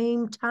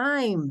same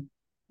time.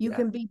 You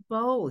can be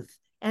both.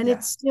 And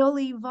it's still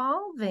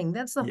evolving.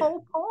 That's the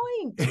whole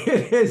point.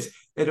 It is.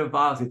 It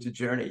evolves. It's a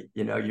journey.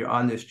 You know, you're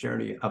on this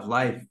journey of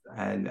life.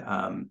 And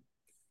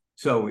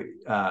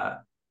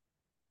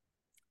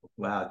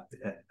wow.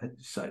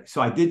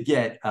 So I did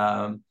get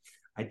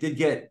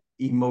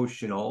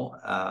emotional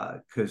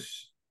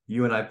because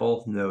you and I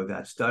both know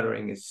that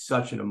stuttering is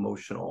such an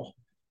emotional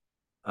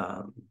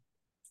thing.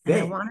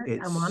 I want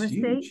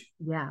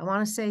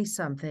to say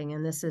something,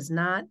 and this is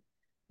not,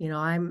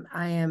 I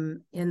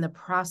am in the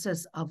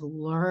process of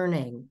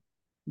learning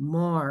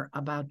more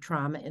about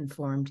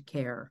trauma-informed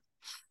care.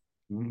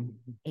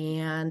 Mm-hmm.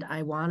 And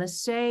I want to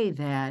say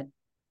that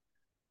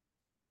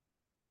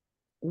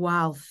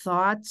while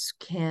thoughts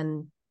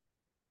can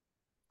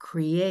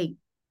create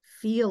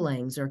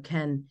feelings, or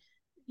can,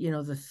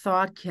 the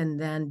thought can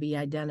then be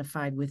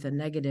identified with a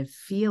negative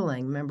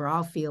feeling. Remember,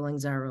 all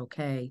feelings are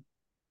okay.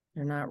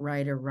 They're not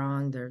right or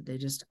wrong. They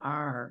just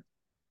are.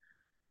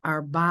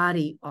 Our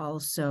body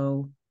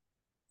also,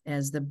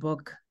 as the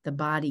book, The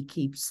Body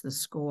Keeps the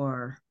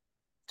Score,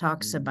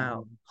 talks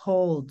about,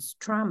 holds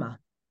trauma.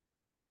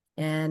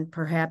 And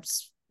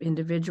perhaps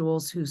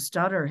individuals who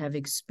stutter have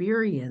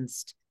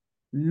experienced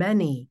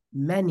many,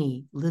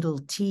 many little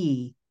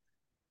t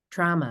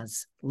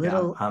traumas.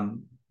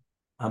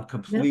 I'm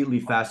completely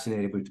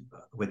fascinated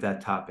with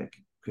that topic,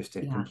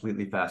 Kristin.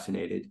 Completely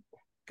fascinated.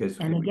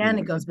 And again,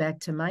 it goes back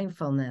to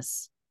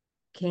mindfulness.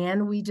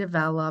 Can we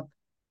develop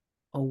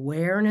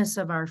awareness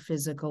of our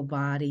physical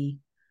body,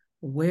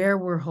 where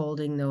we're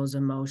holding those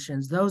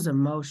emotions? Those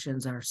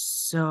emotions are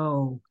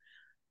so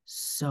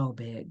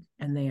big,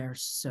 and they are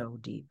so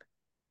deep.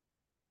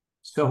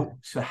 So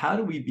how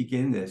do we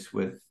begin this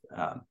with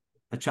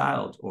a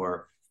child,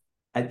 or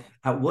at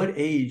what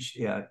age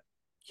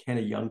can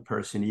a young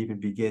person even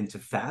begin to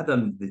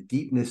fathom the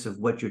deepness of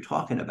what you're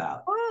talking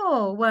about?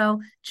 Oh, well,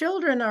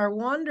 children are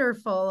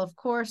wonderful. Of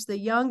course, the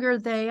younger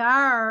they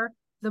are,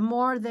 the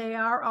more they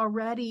are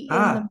already in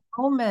the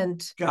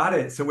moment. Got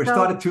it. So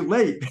started too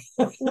late.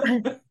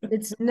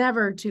 It's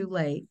never too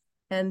late.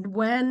 And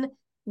when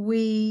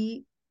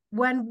we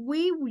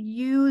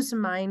use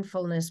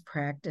mindfulness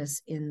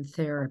practice in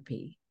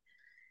therapy,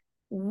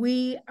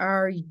 we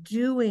are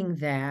doing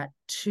that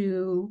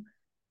to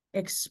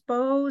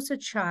expose a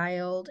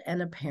child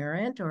and a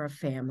parent or a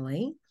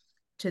family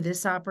to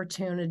this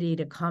opportunity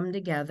to come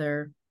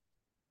together.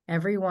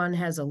 Everyone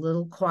has a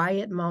little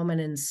quiet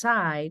moment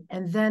inside,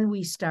 and then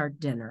we start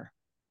dinner,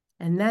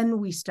 and then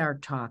we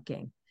start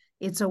talking.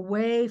 It's a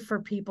way for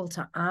people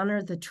to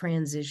honor the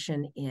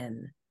transition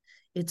in.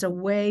 It's a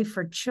way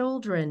for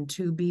children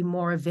to be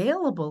more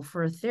available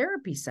for a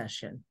therapy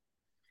session.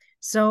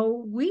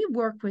 So we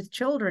work with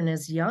children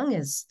as young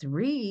as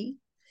 3,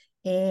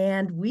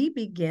 and we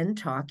begin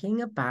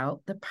talking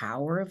about the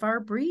power of our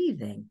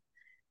breathing.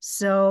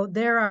 So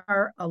there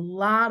are a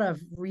lot of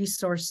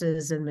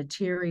resources and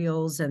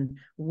materials and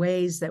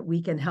ways that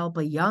we can help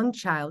a young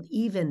child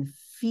even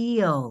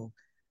feel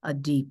a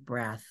deep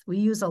breath. We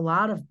use a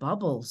lot of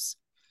bubbles.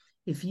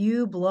 If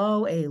you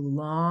blow a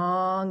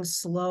long,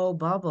 slow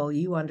bubble,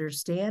 you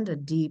understand a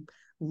deep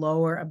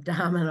lower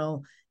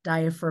abdominal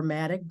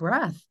diaphragmatic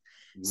breath.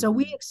 So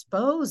we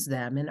expose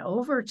them, and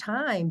over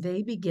time,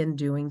 they begin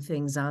doing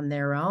things on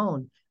their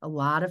own. A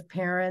lot of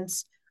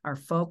parents are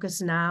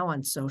focused now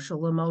on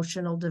social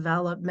emotional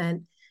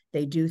development.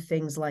 They do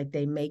things like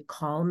they make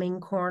calming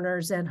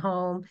corners at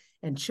home,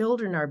 and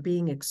children are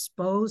being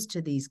exposed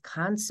to these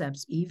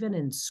concepts even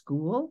in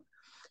school.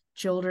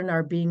 Children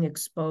are being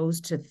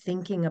exposed to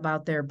thinking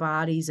about their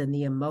bodies and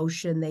the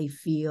emotion they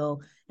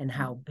feel and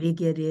how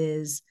big it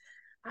is.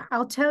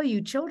 I'll tell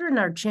you, children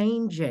are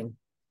changing.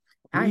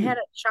 I had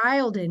a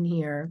child in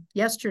here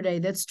yesterday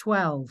that's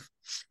 12,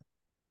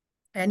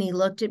 and he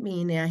looked at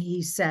me and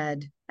he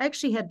said, I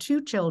actually had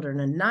 2 children,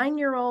 a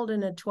 9-year-old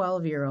and a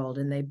 12-year-old,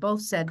 and they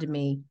both said to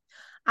me,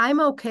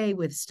 I'm okay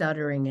with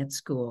stuttering at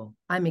school.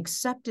 I'm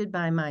accepted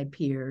by my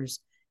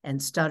peers,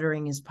 and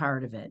stuttering is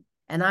part of it,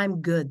 and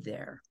I'm good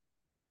there.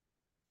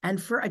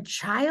 And for a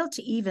child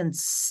to even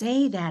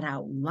say that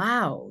out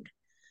loud,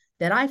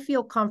 that I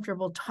feel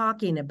comfortable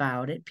talking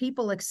about it,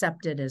 people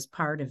accept it as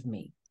part of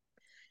me.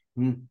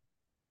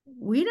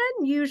 We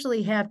don't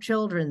usually have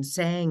children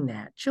saying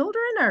that.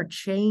 Children are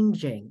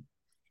changing.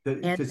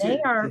 And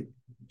they are.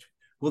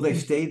 Will they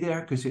stay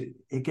there? Because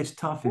it gets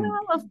tough in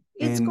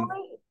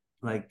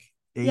like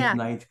 8th,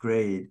 9th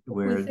grade,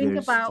 where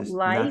there's just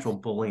natural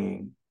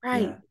bullying.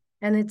 Right. Yeah.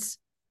 And it's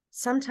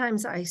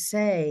sometimes I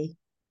say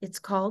it's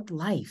called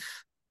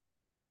life.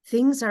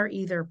 Things are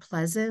either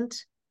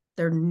pleasant,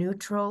 they're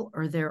neutral,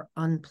 or they're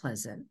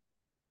unpleasant.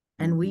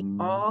 And we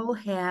all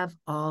have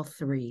all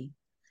 3.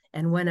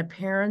 And when a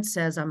parent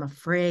says, I'm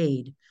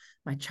afraid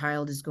my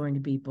child is going to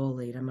be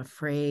bullied, I'm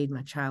afraid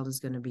my child is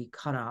going to be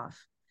cut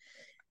off,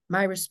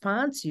 my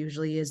response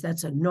usually is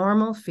that's a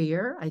normal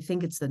fear. I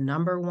think it's the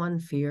number 1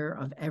 fear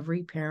of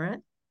every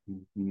parent.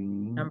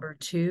 Number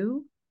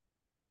 2,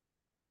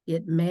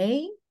 it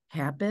may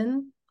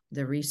happen.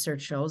 The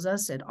research shows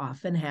us it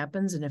often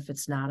happens. And if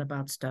it's not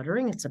about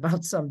stuttering, it's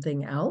about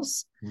something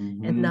else.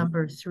 And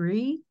number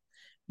 3,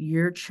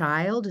 your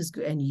child is,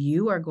 and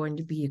you are going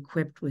to be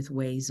equipped with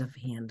ways of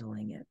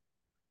handling it.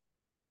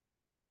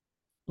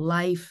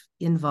 Life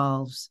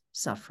involves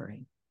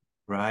suffering.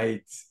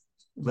 Right.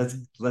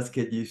 Let's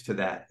get used to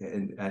that.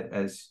 And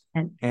as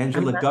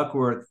Angela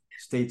Duckworth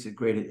states it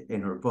great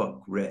in her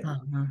book, Grit.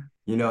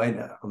 You know, and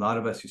a lot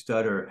of us who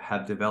stutter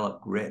have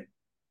developed grit.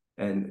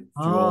 And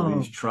through all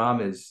these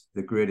traumas,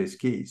 the grit is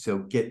key.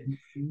 So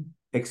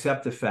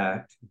accept the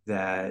fact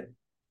that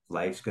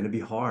life's going to be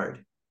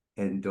hard,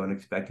 and don't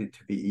expect it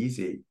to be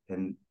easy.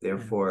 And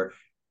therefore,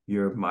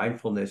 your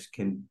mindfulness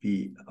can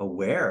be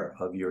aware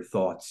of your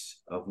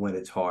thoughts of when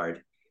it's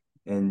hard,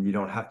 and you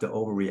don't have to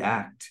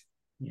overreact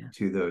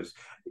to those.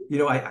 You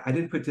know, I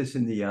didn't put this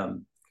in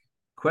the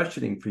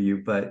questioning for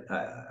you, but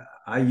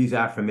I use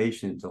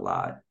affirmations a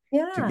lot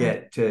to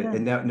get to,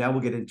 and now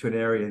we'll get into an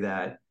area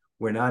that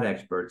we're not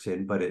experts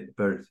in, but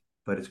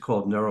it's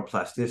called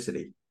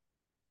neuroplasticity.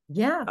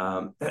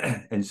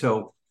 And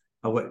so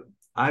what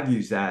I've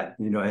used that,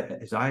 you know,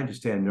 as I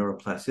understand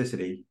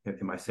neuroplasticity,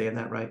 am I saying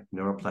that right?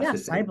 Neuroplasticity.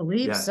 Yes, I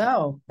believe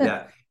so.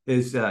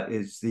 Is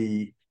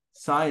the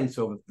science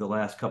over the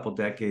last couple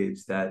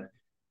decades that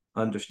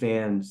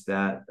understands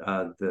that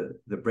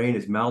the brain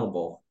is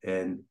malleable,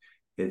 and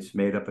it's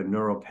made up of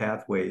neural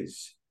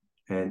pathways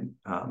and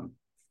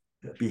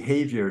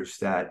behaviors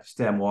that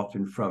stem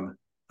often from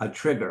a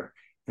trigger.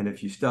 And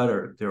if you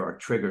stutter, there are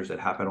triggers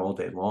that happen all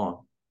day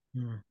long.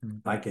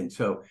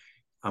 So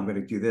I'm going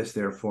to do this,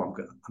 therefore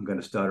I'm going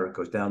to stutter. It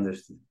goes down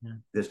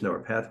this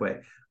neural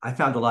pathway. I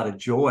found a lot of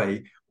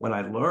joy when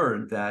I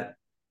learned that,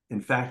 in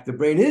fact, the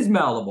brain is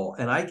malleable,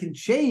 and I can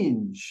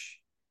change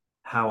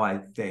how I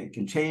think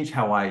and change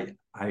how I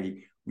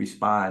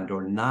respond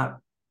or not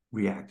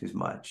react as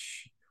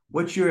much.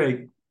 What's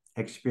your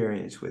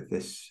experience with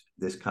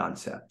this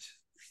concept?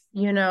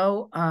 You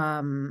know,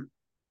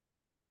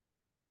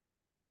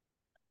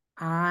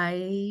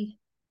 I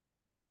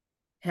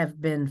have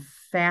been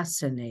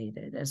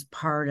fascinated as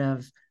part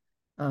of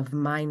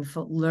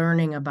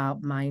learning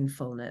about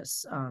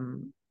mindfulness,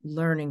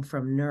 learning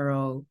from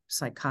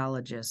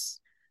neuropsychologists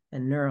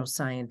and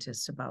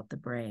neuroscientists about the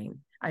brain.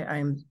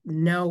 I'm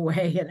no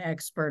way an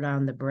expert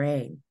on the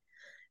brain.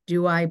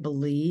 Do I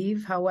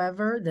believe,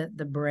 however, that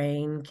the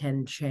brain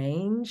can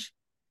change?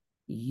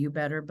 You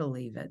better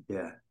believe it.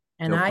 Yeah.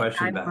 And No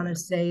question I about want it. to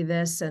say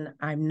this, and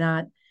I'm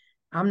not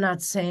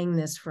saying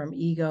this from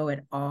ego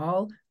at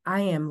all.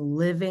 I am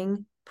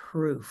living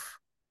proof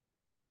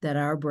that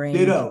our brain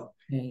Ditto.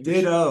 can change.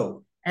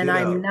 Ditto. And Ditto.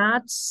 I'm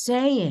not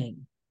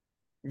saying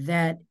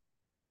that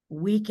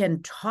we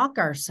can talk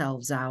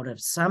ourselves out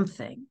of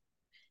something.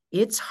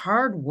 It's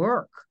hard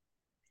work,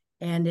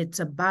 and it's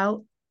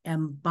about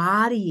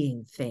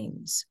embodying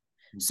things.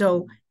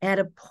 So at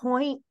a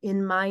point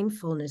in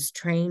mindfulness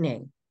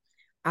training,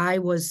 I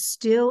was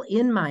still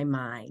in my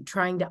mind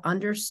trying to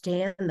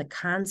understand the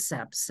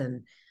concepts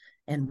and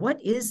what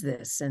is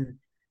this and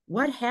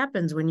what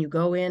happens when you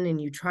go in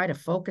and you try to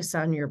focus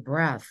on your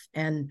breath.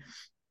 And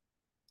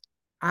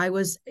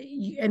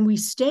we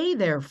stay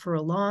there for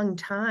a long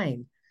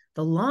time.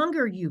 The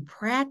longer you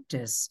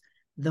practice,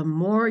 the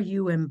more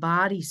you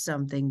embody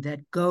something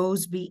that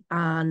goes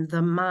beyond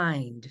the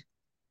mind.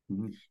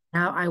 Mm-hmm.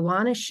 Now, I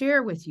want to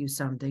share with you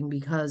something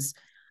because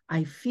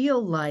I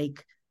feel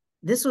like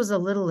this was a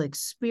little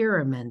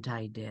experiment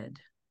I did.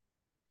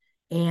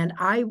 And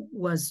I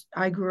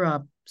grew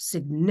up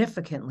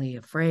significantly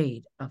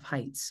afraid of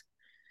heights.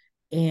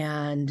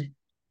 And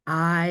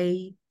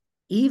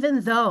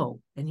even though,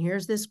 and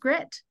here's this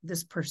grit,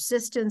 this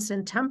persistence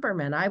and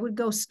temperament, I would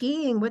go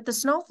skiing with the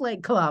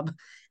Snowflake Club.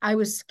 I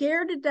was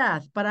scared to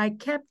death, but I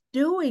kept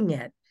doing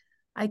it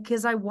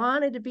because I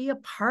wanted to be a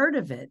part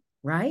of it,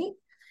 right?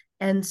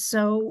 And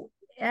so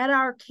at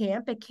our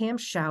camp, at Camp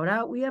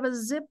Shoutout, we have a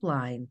zip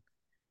line.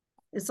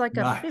 It's like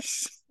a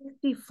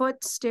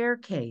 50-foot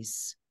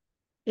staircase.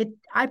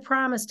 I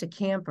promised a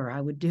camper I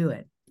would do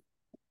it.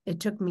 It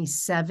took me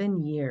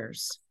 7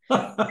 years.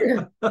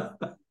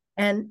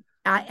 And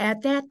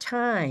at that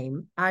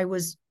time, I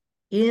was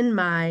in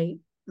my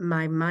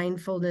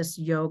mindfulness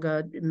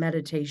yoga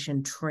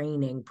meditation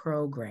training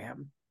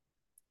program.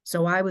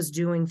 So I was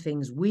doing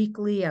things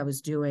weekly. I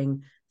was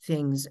doing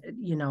things,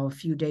 a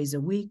few days a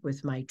week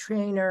with my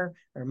trainer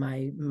or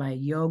my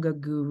yoga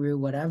guru,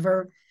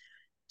 whatever.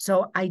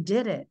 So I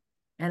did it.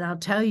 And I'll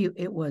tell you,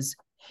 it was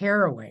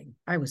harrowing.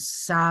 I was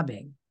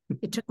sobbing.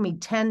 It took me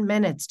 10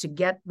 minutes to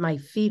get my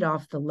feet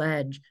off the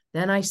ledge.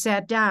 Then I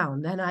sat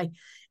down. I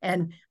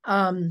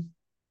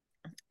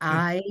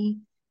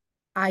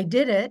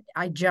did it.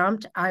 I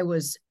jumped.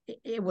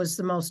 It was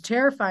the most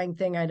terrifying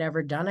thing I'd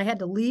ever done. I had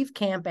to leave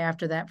camp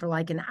after that for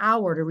like an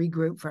hour to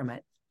regroup from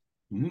it.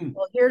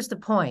 Well, here's the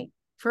point.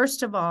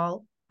 First of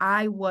all,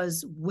 I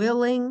was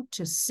willing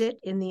to sit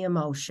in the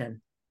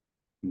emotion.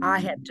 I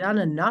had done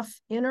enough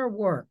inner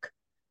work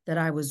that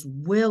I was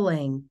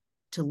willing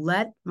to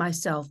let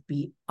myself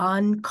be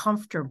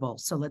uncomfortable.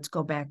 So let's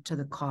go back to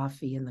the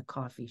coffee in the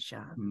coffee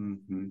shop.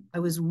 Mm-hmm. I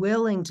was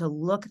willing to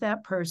look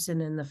that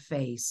person in the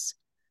face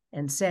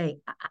and say,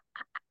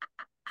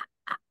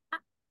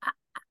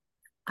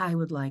 I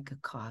would like a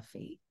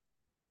coffee,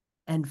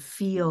 and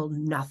feel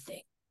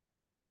nothing.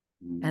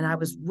 Mm-hmm. And I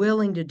was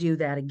willing to do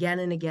that again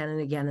and again and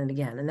again and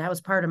again. And that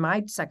was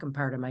second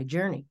part of my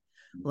journey.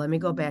 Well, let me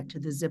go back to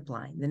the zip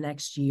line. The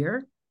next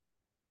year,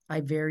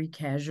 I very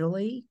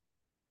casually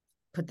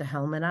put the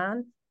helmet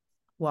on,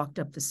 walked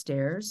up the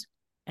stairs,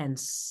 and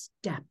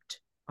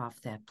stepped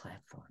off that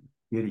platform.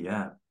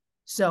 Yeah.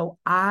 So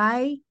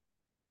I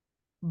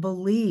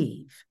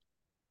believe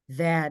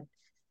that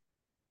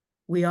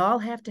we all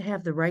have to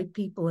have the right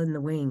people in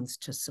the wings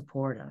to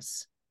support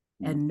us.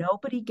 And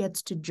nobody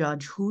gets to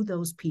judge who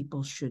those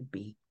people should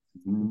be.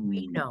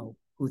 We know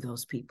who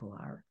those people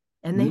are.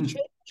 And they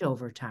change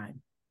over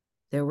time.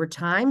 There were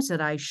times that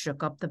I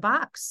shook up the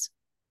box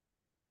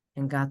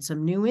and got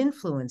some new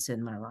influence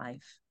in my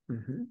life.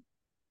 Mm-hmm.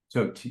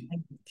 So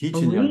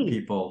teaching young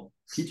people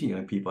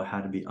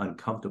how to be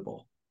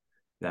uncomfortable,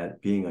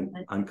 that being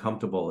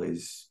uncomfortable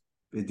is,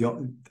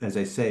 as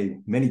I say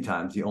many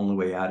times, the only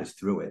way out is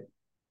through it.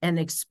 And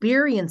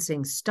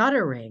experiencing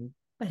stuttering,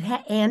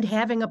 and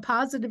having a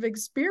positive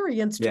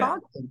experience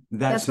talking.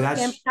 That's what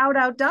Camp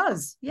Shoutout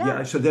does.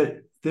 Yeah. So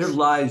there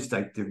lies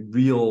like the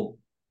real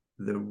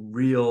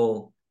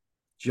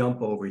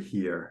jump over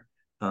here.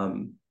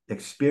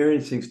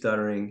 Experiencing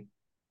stuttering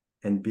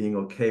and being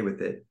okay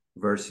with it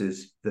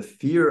versus the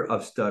fear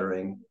of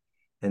stuttering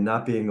and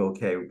not being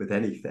okay with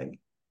anything.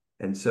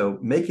 And so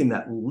making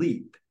that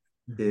leap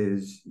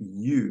is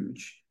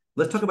huge.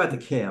 Let's talk about the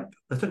camp.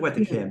 Let's talk about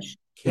the camp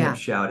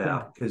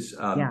Shoutout, because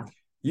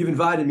you've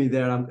invited me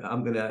there. And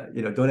I'm gonna,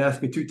 don't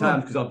ask me 2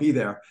 times because I'll be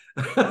there.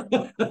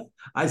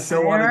 I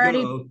so want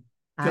to go.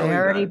 I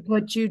already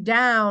put you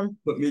down.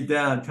 Put me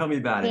down. Tell me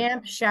about it.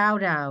 Camp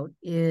Shoutout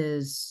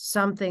is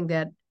something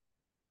that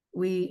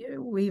we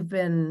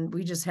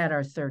just had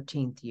our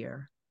 13th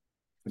year.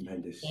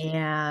 Tremendous.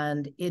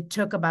 And it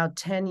took about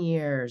 10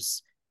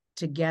 years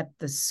to get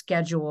the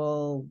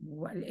schedule.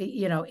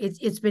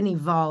 It's been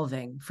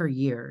evolving for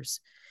years.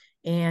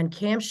 And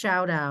Camp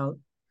Shoutout,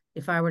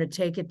 if I were to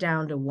take it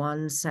down to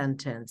one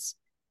sentence,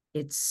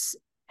 it's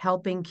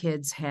helping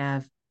kids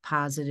have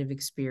positive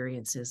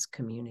experiences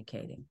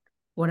communicating,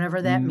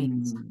 whatever that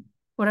means.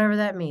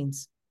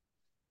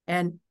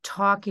 and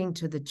talking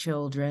to the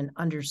children,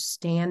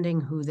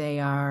 understanding who they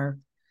are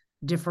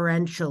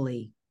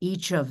differentially,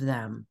 each of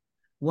them.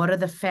 What are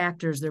the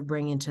factors they're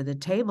bringing to the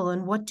table,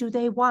 and what do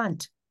they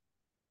want?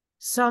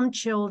 Some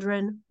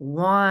children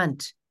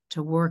want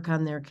to work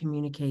on their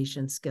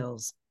communication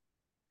skills.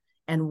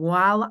 And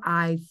while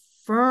I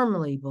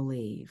firmly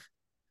believe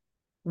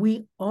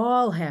we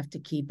all have to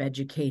keep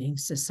educating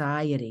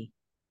society,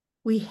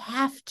 we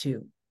have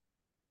to.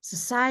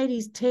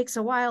 Society takes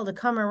a while to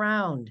come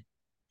around.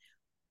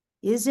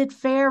 Is it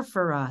fair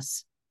for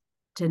us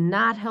to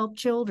not help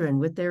children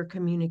with their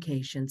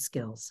communication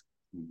skills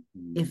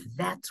if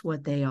that's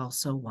what they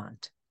also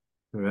want?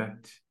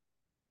 Correct.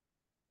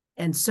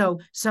 And so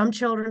some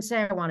children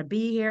say, I want to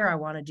be here. I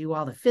want to do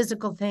all the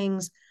physical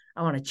things.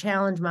 I want to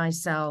challenge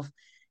myself.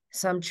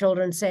 Some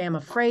children say, I'm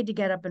afraid to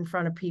get up in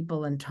front of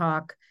people and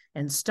talk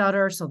and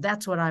stutter. So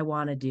that's what I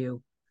want to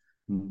do.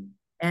 Mm-hmm.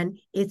 And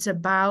it's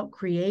about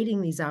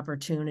creating these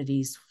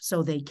opportunities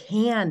so they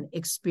can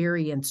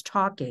experience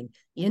talking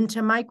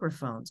into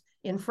microphones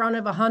in front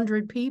of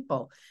 100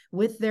 people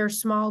with their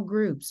small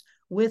groups,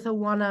 with a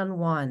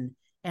one-on-one,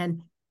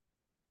 and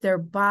their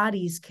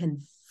bodies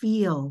can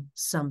feel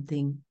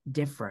something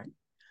different.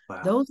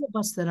 Wow. Those of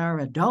us that are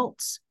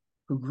adults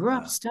who grew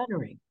up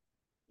stuttering,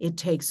 it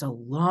takes a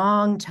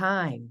long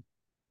time.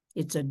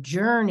 It's a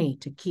journey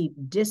to keep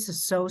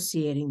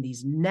disassociating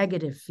these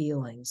negative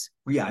feelings.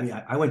 Well, yeah, I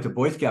mean, I went to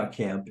Boy Scout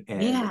camp,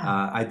 and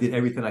I did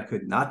everything I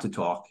could not to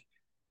talk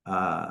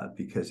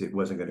because it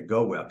wasn't going to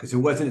go well, because it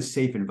wasn't a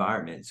safe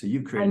environment. So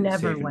you created a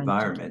safe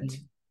environment.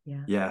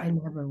 Yeah, I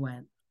never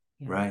went.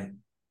 Yeah. Right.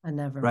 I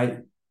never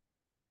went.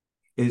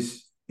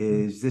 Is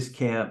this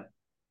camp,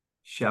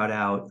 shout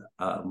out,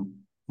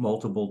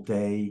 multiple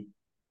day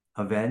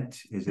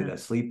event? Is it a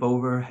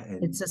sleepover?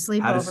 And it's a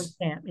sleepover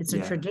camp. It's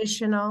a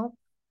traditional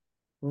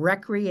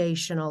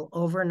recreational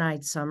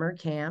overnight summer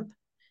camp.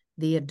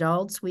 The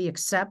adults, we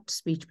accept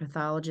speech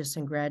pathologists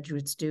and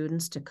graduate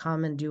students to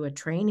come and do a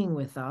training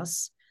with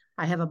us.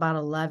 I have about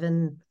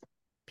 11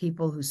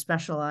 people who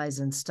specialize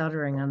in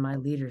stuttering on my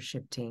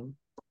leadership team.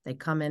 They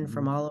come in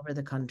from all over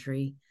the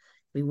country.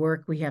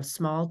 We have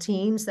small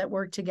teams that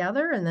work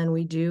together, and then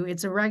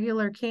it's a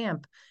regular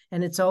camp,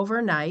 and it's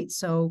overnight.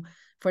 So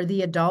for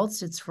the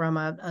adults, it's from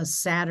a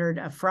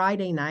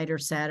Friday night or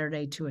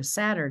Saturday to a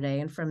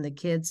Saturday. And from the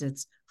kids,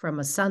 it's from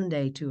a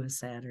Sunday to a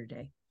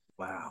Saturday.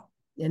 Wow.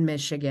 In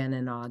Michigan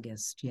in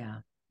August. Yeah.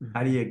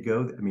 How do you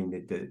go? I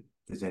mean,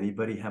 does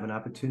anybody have an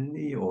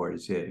opportunity, or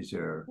is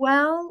there?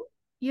 Well,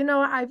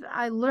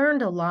 I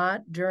learned a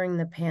lot during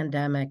the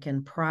pandemic,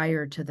 and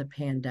prior to the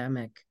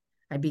pandemic,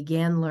 I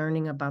began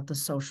learning about the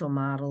social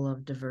model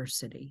of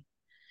diversity.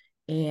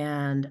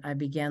 And I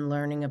began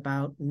learning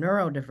about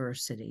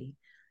neurodiversity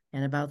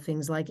and about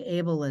things like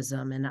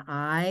ableism. And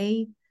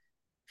I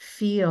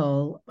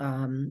feel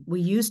we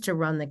used to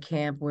run the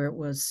camp where it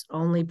was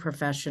only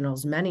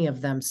professionals. Many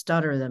of them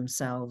stutter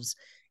themselves.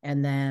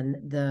 And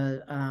then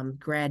the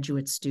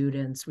graduate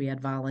students, we had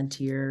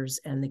volunteers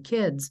and the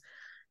kids.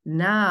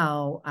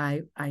 Now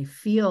I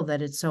feel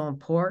that it's so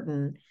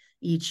important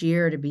each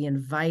year to be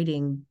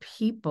inviting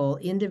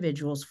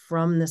individuals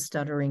from the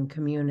stuttering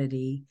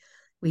community.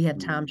 We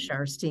had Tom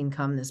Sharstein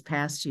come this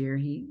past year.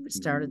 He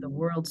started the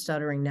World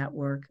Stuttering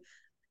Network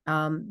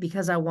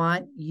because I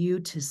want you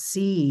to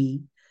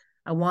see,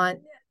 I want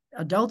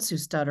adults who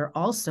stutter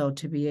also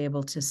to be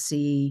able to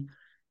see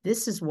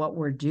this is what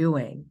we're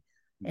doing.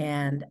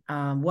 And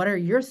what are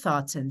your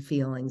thoughts and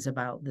feelings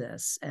about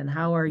this? And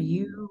how are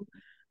you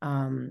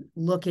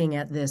looking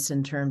at this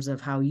in terms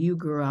of how you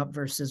grew up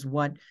versus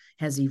what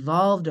has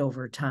evolved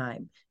over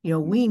time?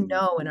 We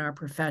know in our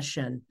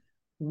profession,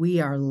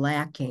 we are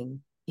lacking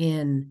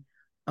in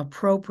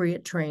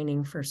appropriate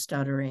training for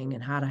stuttering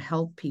and how to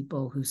help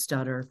people who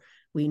stutter.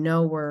 We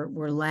know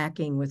we're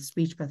lacking with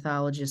speech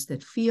pathologists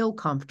that feel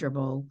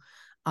comfortable.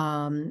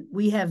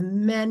 We have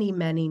many,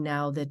 many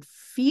now that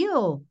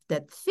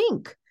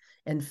think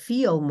and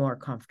feel more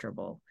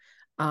comfortable.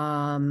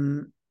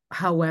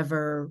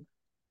 However,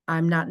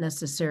 I'm not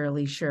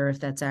necessarily sure if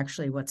that's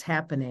actually what's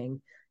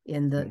happening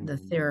in the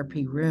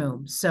therapy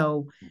room.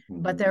 So,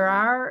 but there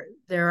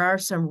are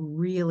some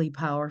really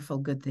powerful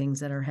good things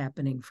that are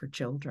happening for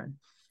children.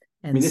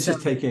 And this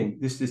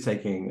is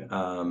taking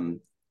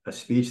a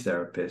speech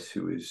therapist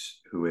who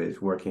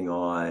is working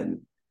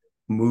on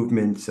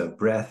movements of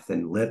breath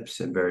and lips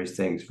and various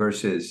things,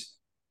 versus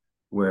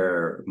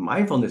where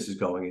mindfulness is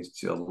going is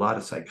to a lot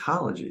of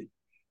psychology.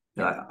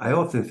 I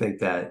often think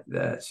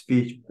that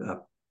speech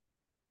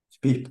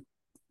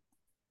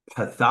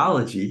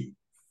pathology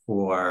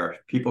for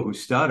people who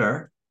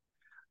stutter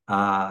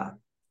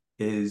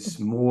is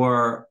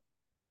more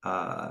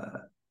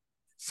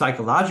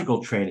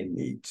psychological training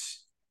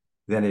needs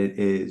than it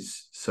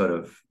is sort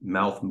of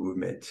mouth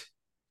movement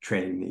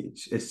training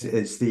needs.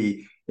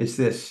 It's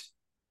this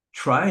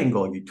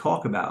triangle you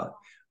talk about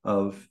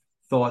of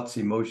thoughts,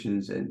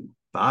 emotions, and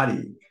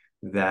body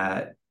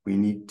that we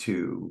need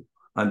to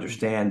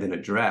understand and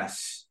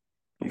address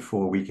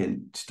before we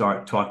can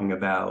start talking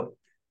about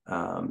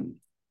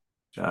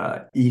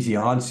easy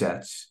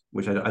onsets,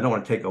 which I don't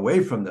want to take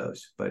away from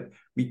those, but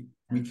we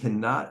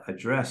cannot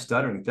address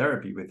stuttering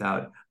therapy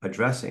without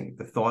addressing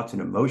the thoughts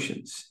and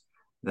emotions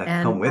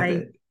that come with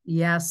it.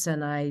 Yes,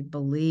 and I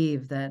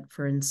believe that,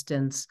 for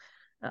instance,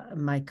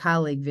 my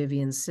colleague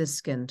Vivian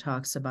Siskin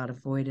talks about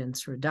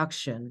avoidance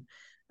reduction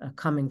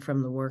coming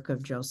from the work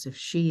of Joseph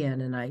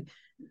Sheehan, and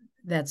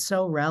that's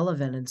so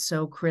relevant and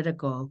so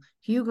critical.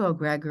 Hugo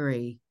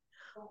Gregory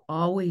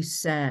always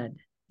said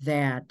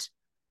that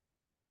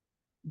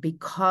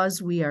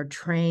because we are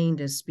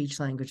trained as speech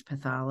language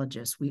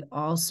pathologists, we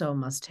also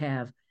must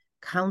have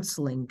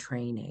counseling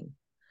training.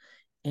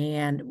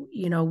 And,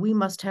 we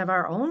must have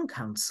our own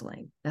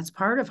counseling. That's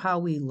part of how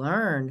we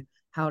learn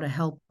how to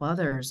help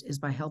others, is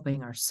by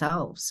helping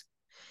ourselves.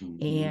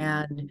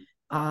 Mm-hmm.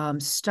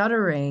 And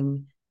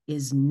stuttering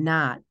is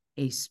not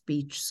a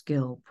speech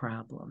skill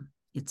problem.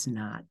 It's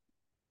not.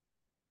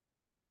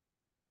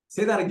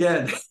 Say that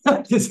again,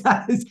 because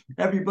parents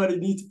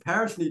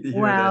need to hear this.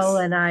 Well,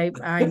 and I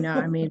know,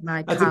 I mean,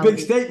 that's a big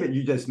statement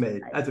you just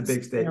made. That's a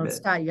big statement.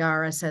 Scott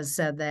Yaris has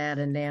said that,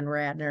 and Dan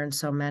Ratner, and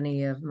so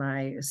many of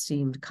my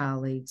esteemed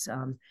colleagues.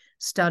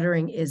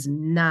 Stuttering is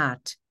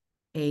not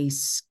a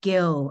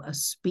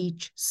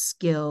speech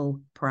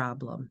skill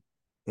problem.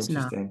 It's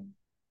Interesting. Not.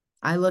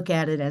 I look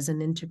at it as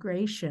an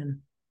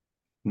integration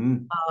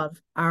of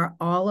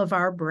all of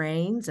our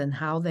brains and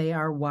how they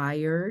are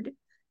wired,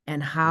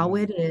 and how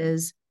it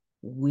is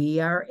we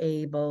are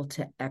able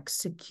to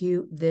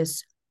execute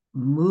this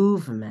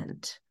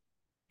movement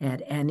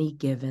at any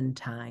given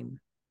time.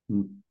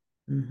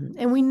 Mm-hmm.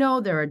 And we know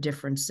there are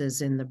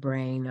differences in the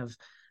brain of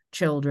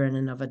children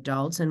and of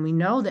adults, and we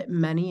know that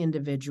many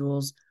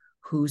individuals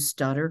who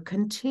stutter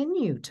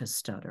continue to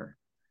stutter.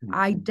 Mm-hmm.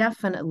 I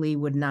definitely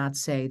would not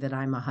say that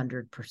I'm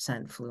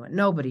 100% fluent.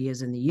 Nobody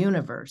is in the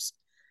universe.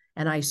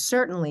 And I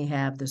certainly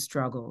have the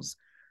struggles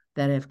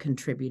that have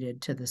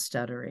contributed to the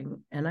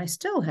stuttering, and I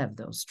still have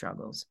those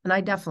struggles, and I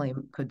definitely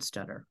could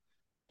stutter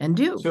and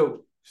do.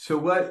 So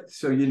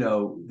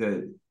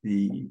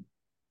the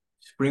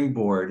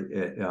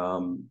springboard,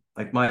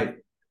 like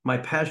my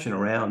passion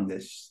around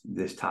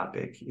this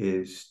topic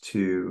is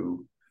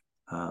to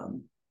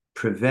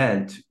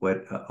prevent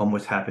what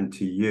almost happened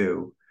to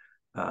you,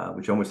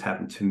 which almost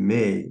happened to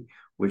me,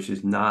 which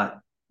is not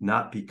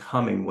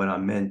becoming what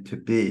I'm meant to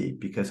be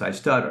because I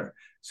stutter.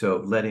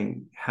 So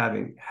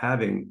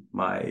having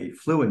my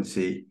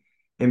fluency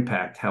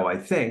impact how I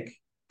think,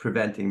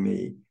 preventing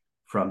me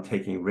from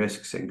taking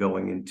risks and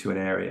going into an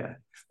area.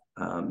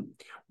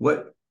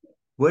 What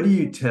do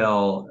you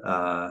tell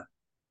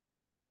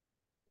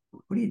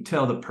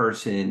the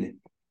person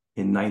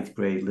in 9th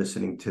grade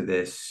listening to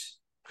this,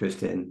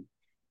 Kristin,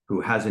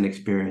 who hasn't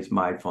experienced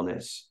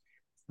mindfulness,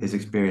 is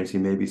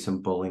experiencing maybe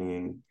some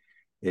bullying,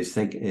 is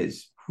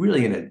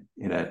really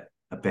in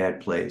a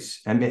bad place,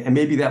 and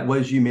maybe that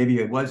was you, maybe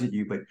it wasn't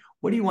you, but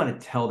what do you want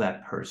to tell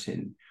that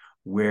person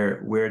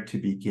where to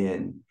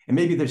begin? And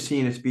maybe they're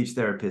seeing a speech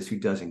therapist who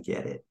doesn't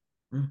get it.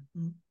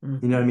 Mm-hmm.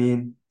 You know what I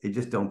mean? They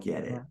just don't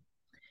get it.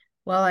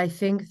 Well, I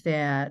think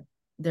that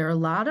there are a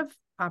lot of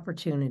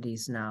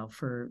opportunities now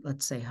for,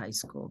 let's say, high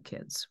school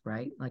kids,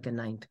 right? Like a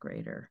 9th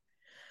grader.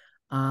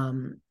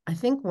 I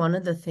think one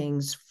of the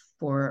things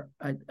for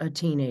a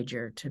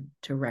teenager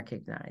to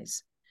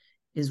recognize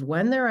is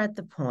when they're at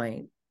the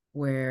point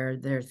where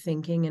they're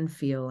thinking and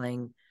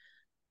feeling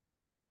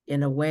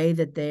in a way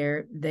that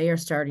they are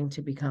starting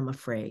to become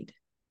afraid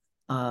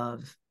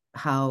of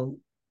how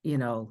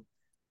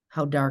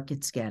dark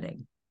it's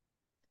getting.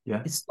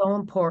 Yeah. It's so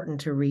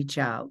important to reach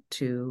out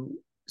to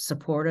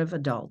supportive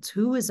adults.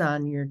 Who is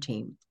on your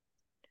team?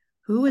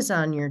 Who is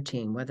on your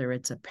team, whether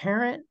it's a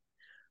parent,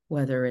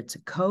 whether it's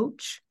a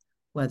coach,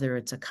 whether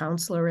it's a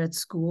counselor at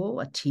school,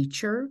 a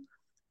teacher.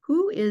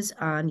 Who is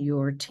on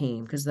your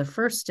team? Because the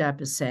first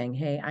step is saying,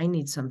 hey, I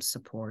need some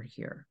support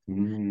here.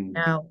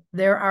 Now,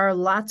 there are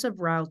lots of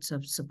routes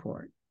of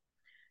support.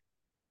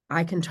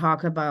 I can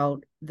talk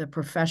about the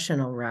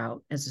professional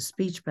route as a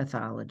speech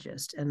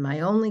pathologist. And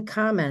my only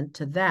comment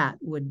to that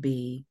would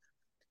be,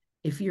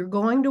 if you're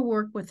going to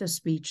work with a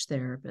speech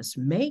therapist,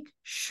 make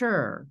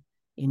sure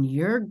in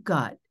your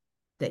gut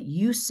that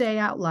you say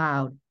out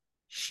loud,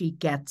 she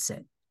gets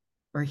it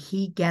or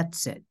he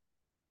gets it.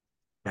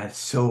 That's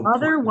so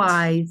important.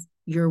 Otherwise,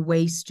 you're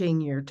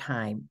wasting your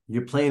time.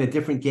 You're playing a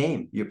different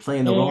game. You're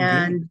playing the wrong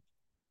game.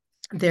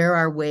 There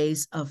are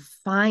ways of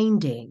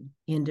finding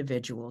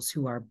individuals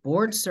who are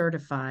board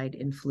certified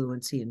in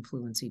fluency and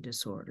fluency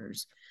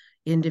disorders,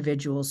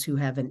 individuals who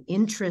have an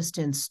interest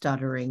in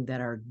stuttering that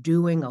are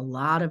doing a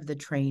lot of the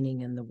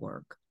training and the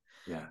work.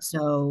 Yeah.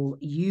 So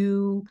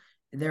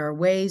there are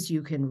ways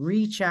you can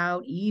reach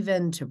out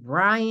even to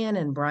Brian,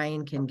 and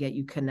Brian can get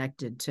you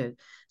connected to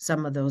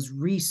some of those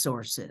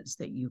resources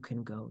that you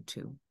can go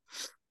to.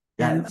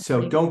 Yeah.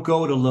 So don't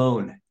go it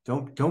alone.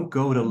 Don't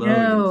go it alone.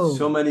 No,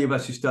 so many of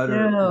us who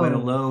stutter went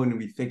alone, and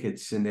we think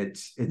it's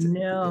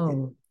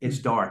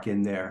dark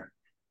in there.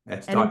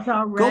 That's dark.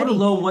 Go it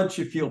alone once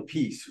you feel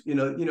peace.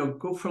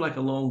 Go for like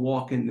a long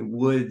walk in the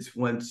woods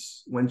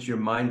once your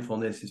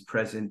mindfulness is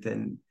present,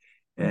 and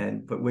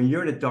But when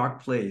you're in a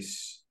dark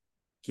place,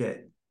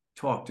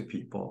 talk to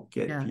people,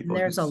 get people. And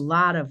there's a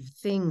lot of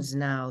things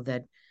now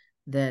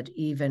that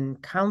even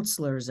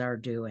counselors are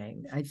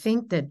doing. I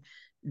think that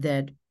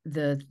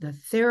the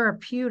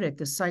therapeutic,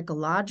 the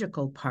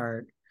psychological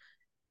part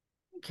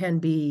can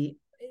be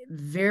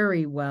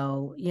very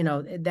well,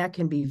 that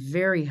can be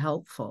very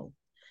helpful.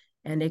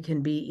 And it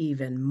can be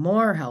even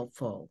more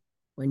helpful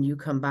when you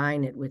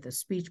combine it with a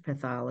speech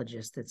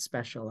pathologist that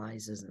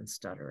specializes in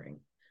stuttering,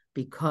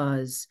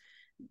 because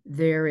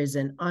there is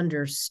an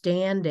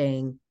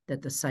understanding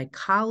that the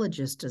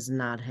psychologist does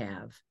not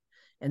have.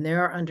 And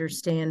there are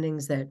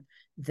understandings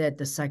that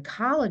the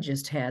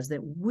psychologist has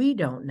that we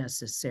don't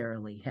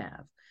necessarily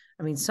have.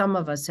 I mean, some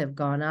of us have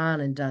gone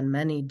on and done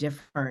many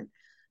different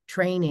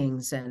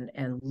trainings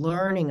and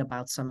learning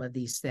about some of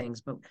these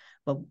things, but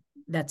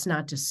that's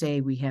not to say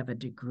we have a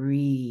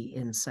degree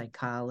in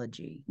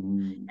psychology.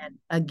 And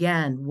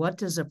again, what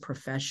does a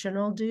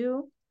professional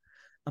do?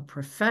 A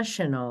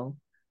professional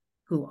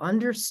who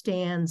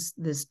understands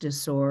this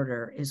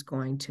disorder is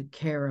going to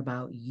care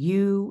about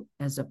you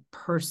as a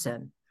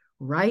person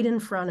right in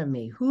front of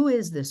me. Who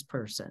is this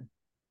person?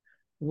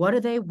 What do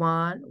they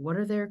want? What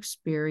are their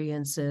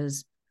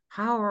experiences?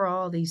 How are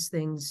all these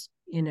things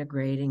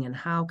integrating, and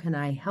how can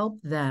I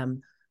help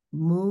them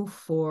move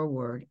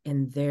forward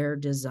in their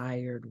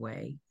desired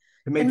way?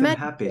 To make them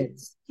happy.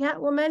 Kids,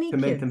 many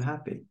kids. To make them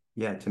happy.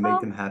 Yeah, to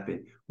make them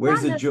happy.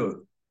 Where's the joy?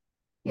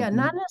 Yeah,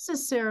 not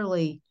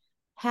necessarily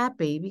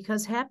happy,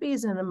 because happy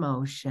is an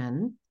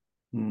emotion,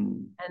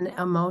 and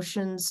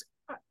emotions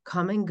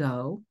come and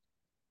go.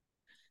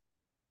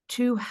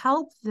 To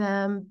help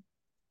them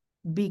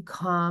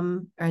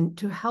become and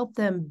to help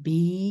them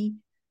be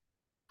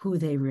who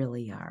they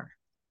really are.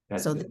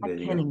 So that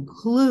can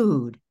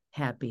include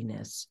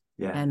happiness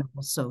and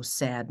also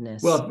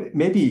sadness. Well,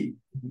 maybe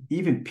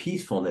even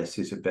peacefulness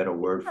is a better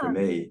word for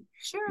me.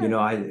 Sure.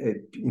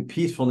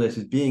 Peacefulness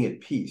is being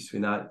at peace. We're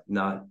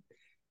not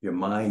your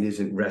mind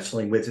isn't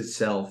wrestling with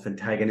itself,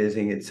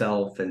 antagonizing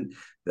itself, and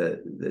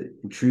the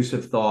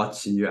intrusive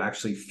thoughts, and you're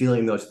actually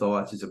feeling those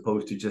thoughts as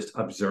opposed to just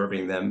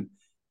observing them.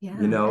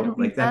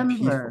 Like that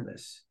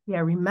peacefulness.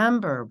 Yeah,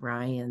 remember,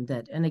 Brian,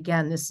 that, and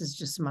again, this is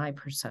just my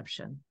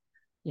perception.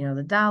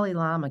 The Dalai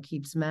Lama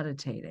keeps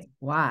meditating.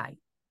 Why?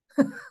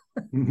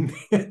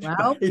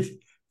 Well,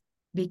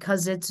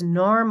 because it's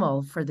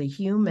normal for the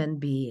human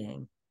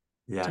being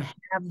to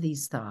have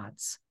these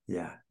thoughts.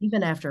 Yeah.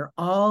 Even after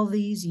all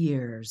these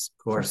years,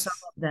 for some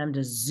of them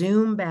to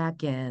zoom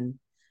back in,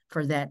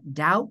 for that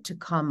doubt to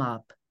come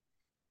up.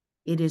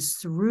 It is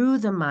through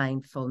the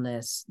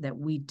mindfulness that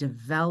we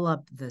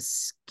develop the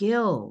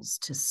skills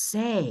to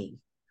say,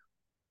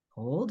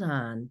 hold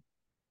on,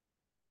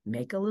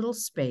 make a little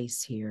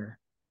space here.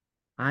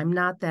 I'm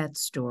not that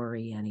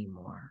story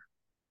anymore.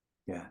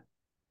 Yeah.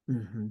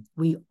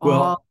 We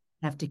all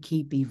have to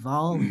keep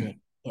evolving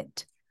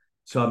it.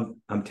 So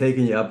I'm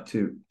taking you up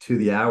to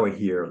the hour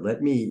here.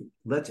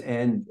 Let's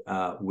end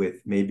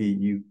with maybe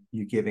you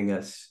giving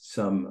us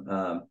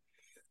some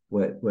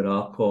what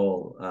I'll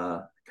call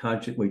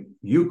what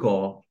you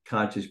call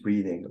conscious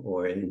breathing,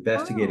 or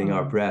investigating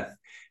our breath.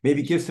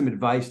 Maybe give some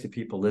advice to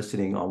people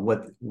listening on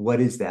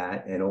what is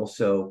that, and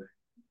also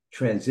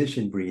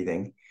transition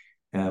breathing,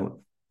 and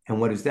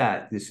what is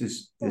that? This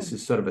is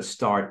sort of a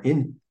start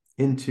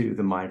into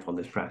the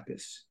mindfulness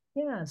practice.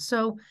 Yeah.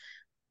 So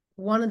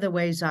one of the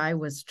ways I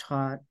was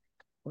taught,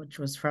 which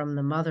was from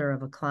the mother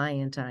of a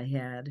client I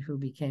had who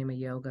became a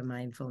yoga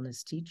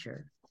mindfulness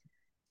teacher,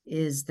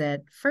 is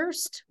that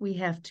first we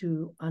have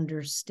to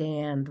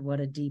understand what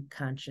a deep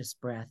conscious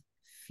breath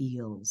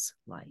feels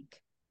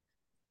like.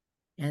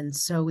 And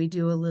so we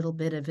do a little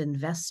bit of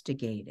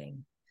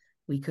investigating.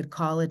 We could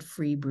call it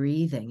free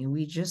breathing. And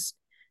we just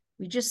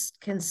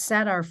can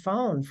set our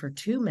phone for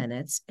 2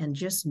 minutes and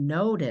just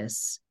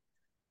notice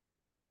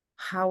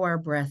how our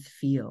breath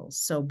feels.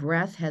 So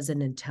breath has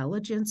an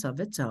intelligence of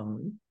its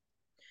own.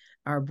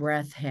 Our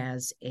breath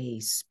has a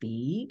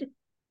speed.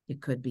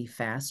 It could be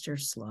fast or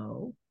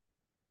slow.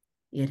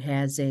 It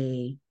has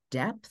a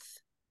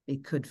depth.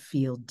 It could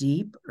feel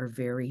deep or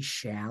very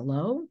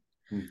shallow.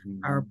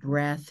 Our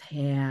breath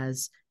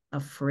has a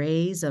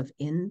phrase of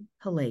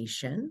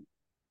inhalation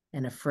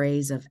and a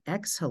phrase of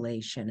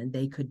exhalation, and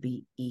they could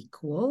be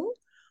equal,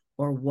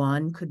 or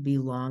one could be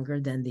longer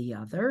than the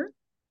other.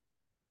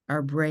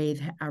 Our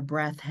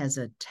breath has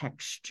a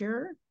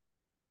texture.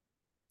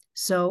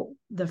 So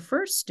the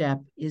first step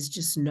is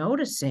just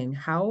noticing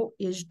how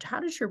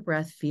does your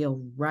breath feel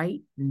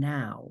right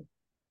now?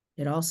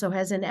 It also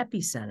has an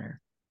epicenter.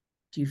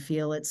 Do you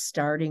feel it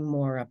starting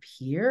more up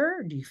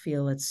here? Do you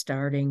feel it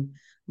starting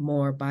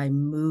more by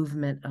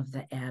movement of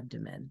the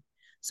abdomen?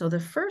 So the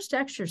first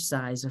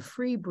exercise of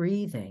free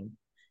breathing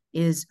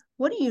is,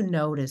 what do you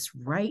notice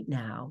right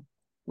now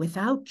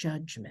without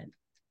judgment,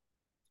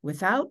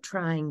 without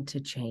trying to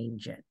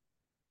change it?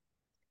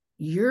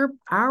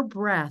 Our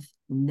breath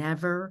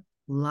never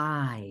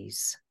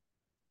lies.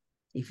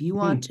 If you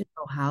want to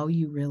know how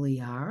you really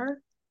are,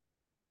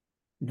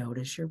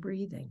 notice your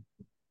breathing.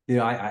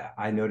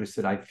 I notice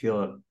that I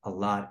feel a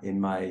lot in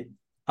my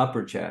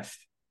upper chest,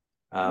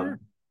 Yeah.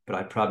 but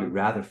I'd probably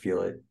rather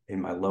feel it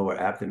in my lower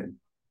abdomen.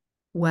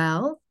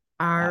 Well,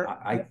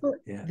 Yeah.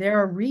 there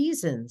are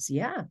reasons.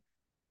 Yeah.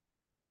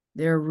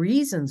 There are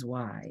reasons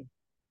why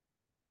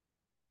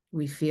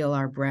we feel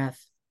our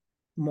breath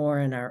more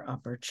in our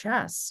upper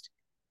chest.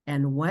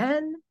 And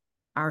when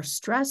our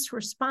stress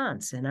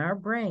response in our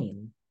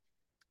brain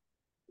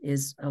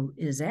is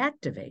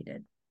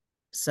activated.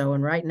 So,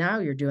 and right now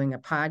you're doing a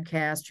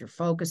podcast, you're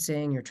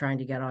focusing, you're trying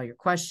to get all your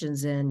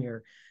questions in,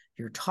 you're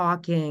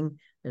talking.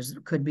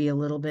 Could be a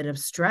little bit of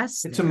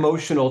stress. It's there.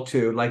 emotional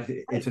too. Like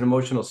it's an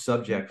emotional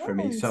subject for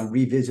me. So I'm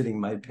revisiting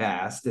my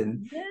past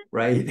and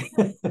right.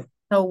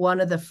 So one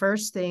of the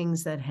first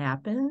things that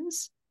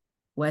happens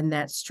when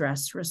that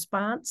stress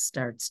response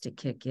starts to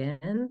kick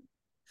in,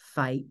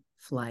 fight,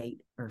 flight,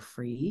 or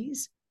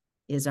freeze,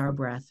 is our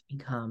breath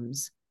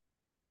becomes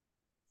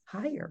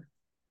higher.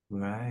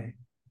 Right.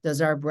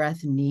 Does our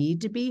breath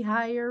need to be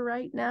higher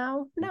right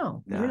now?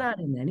 No, you're not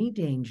in any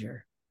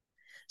danger.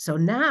 So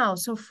now,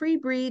 free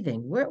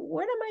breathing, what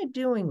am I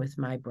doing with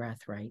my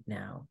breath right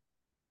now?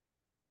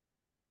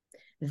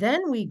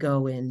 Then we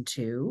go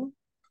into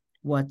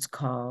what's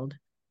called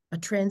a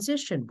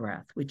transition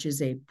breath, which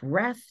is a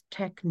breath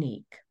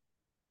technique.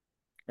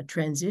 A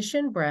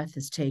transition breath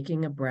is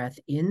taking a breath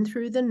in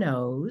through the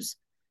nose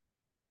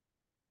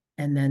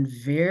and then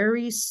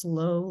very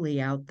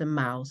slowly out the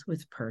mouth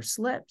with pursed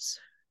lips.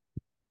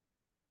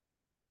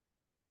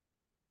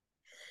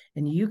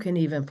 And you can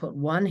even put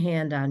one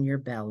hand on your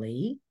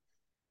belly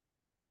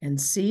and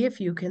see if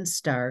you can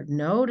start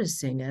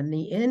noticing on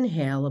the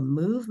inhale a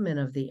movement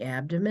of the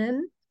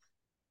abdomen.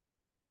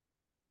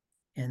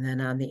 And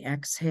then on the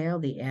exhale,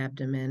 the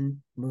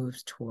abdomen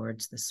moves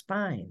towards the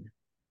spine.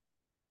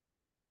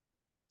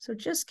 So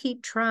just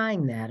keep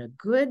trying that, a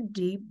good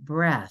deep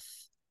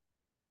breath.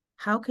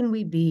 How can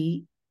we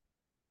be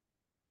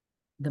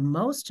the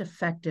most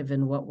effective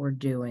in what we're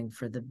doing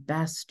for the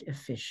best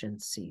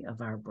efficiency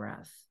of our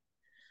breath?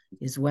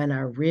 Is when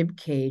our rib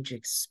cage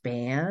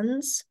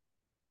expands,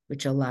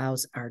 which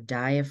allows our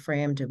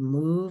diaphragm to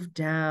move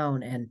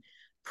down and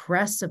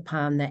press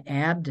upon the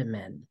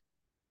abdomen.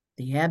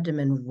 The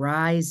abdomen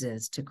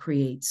rises to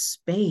create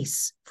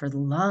space for the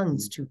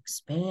lungs to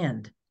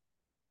expand.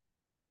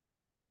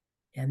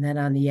 And then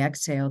on the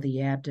exhale,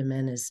 the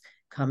abdomen is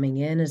coming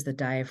in as the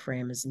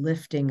diaphragm is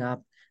lifting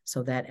up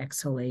so that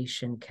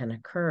exhalation can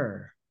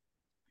occur.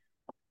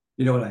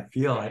 You know what I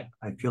feel?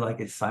 I feel like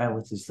it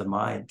silences the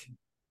mind.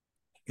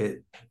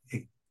 It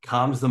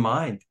calms the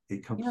mind.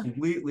 It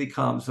completely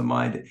calms the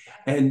mind.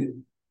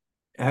 And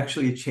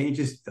actually it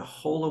changes the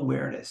whole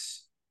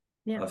awareness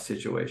of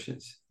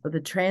situations. So the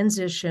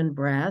transition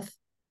breath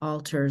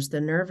alters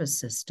the nervous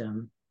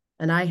system.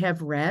 And I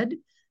have read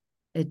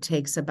it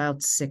takes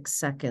about 6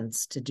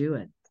 seconds to do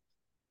it.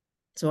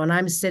 So when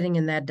I'm sitting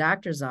in that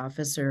doctor's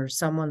office or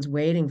someone's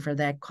waiting for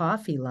that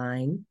coffee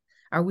line,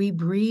 are we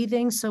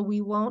breathing so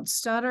we won't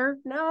stutter?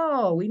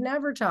 No, we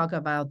never talk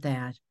about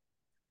that.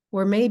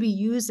 We're maybe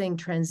using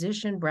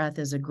transition breath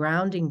as a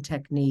grounding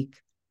technique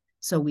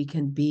so we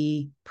can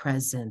be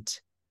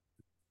present,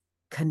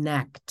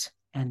 connect,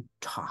 and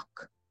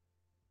talk.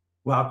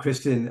 Wow,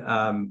 Kristin,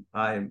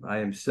 I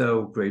am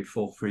so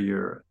grateful for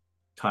your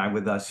time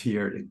with us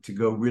here to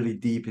go really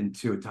deep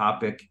into a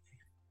topic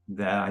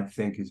that I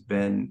think has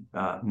been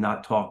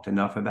not talked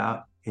enough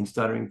about in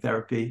stuttering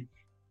therapy.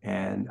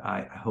 And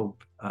I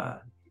hope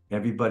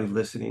everybody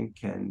listening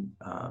can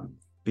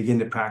begin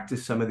to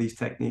practice some of these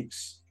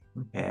techniques.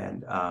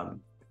 And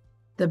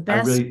the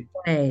best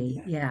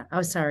way,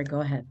 Oh, sorry, go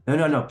ahead.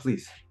 No,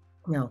 please.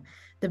 No,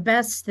 the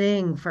best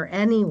thing for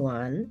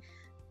anyone,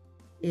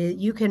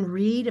 you can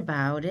read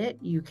about it,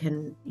 you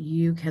can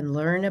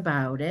learn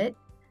about it.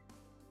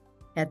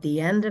 At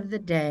the end of the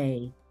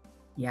day,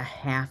 you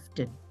have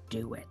to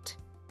do it.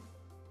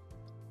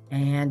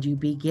 And you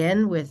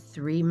begin with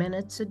 3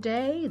 minutes a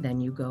day,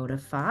 then you go to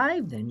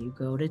 5, then you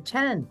go to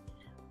 10.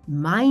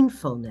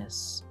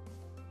 Mindfulness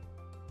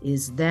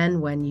is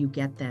then when you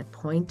get that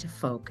point of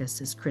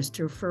focus, as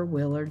Christopher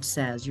Willard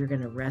says, you're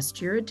going to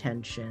rest your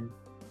attention.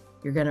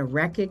 You're going to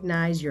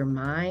recognize your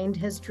mind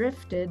has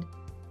drifted.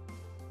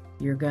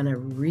 You're going to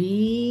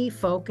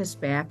refocus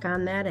back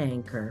on that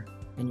anchor,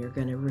 and you're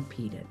going to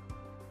repeat it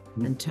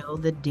until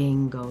the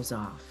ding goes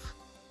off.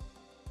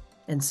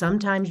 And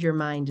sometimes your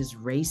mind is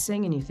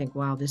racing and you think,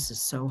 wow, this is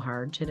so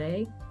hard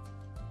today.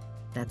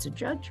 That's a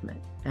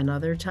judgment. And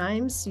other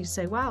times you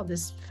say, wow,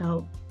 this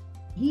felt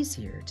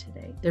easier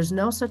today. There's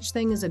no such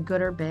thing as a good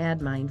or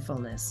bad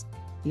mindfulness.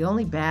 The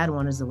only bad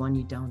one is the one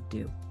you don't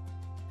do.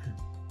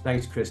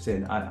 Thanks,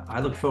 Kristin. I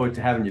look forward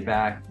to having you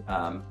back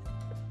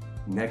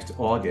next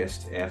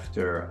August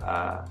after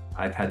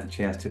I've had the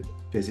chance to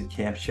visit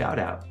Camp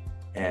Shoutout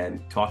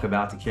and talk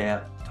about the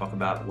camp, talk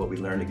about what we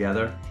learned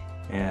together.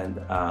 And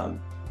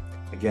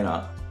again,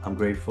 I'm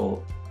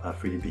grateful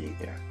for you being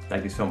here.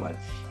 Thank you so much.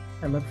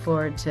 I look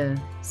forward to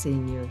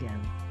seeing you again.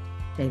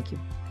 Thank you.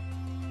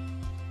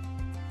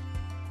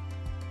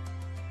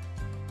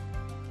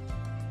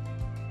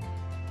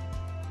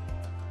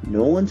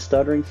 Nolan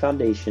Stuttering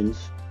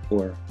Foundations,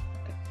 or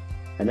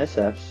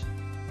NSF's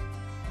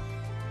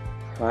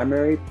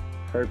primary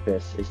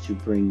purpose is to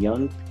bring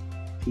young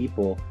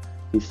people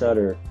who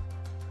stutter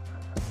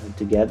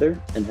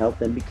together and help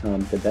them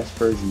become the best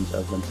versions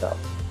of themselves.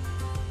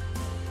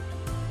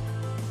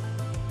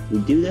 We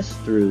do this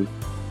through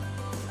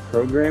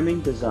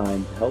programming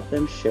designed to help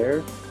them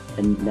share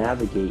and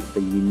navigate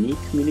the unique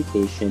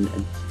communication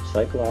and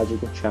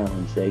psychological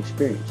challenge they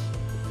experience.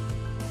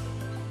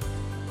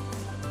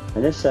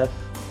 NSF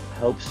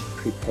helps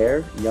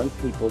prepare young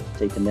people to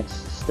take the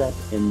next step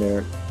in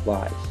their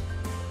lives,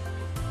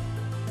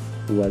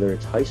 whether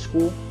it's high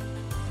school,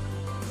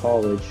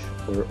 college,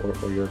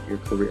 or your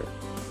career.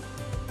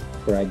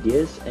 For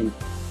ideas and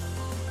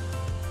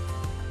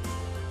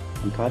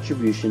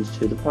contributions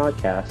to the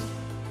podcast,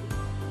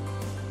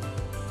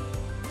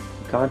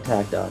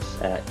 contact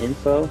us at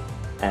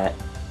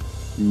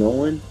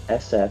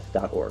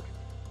info@nolansf.org.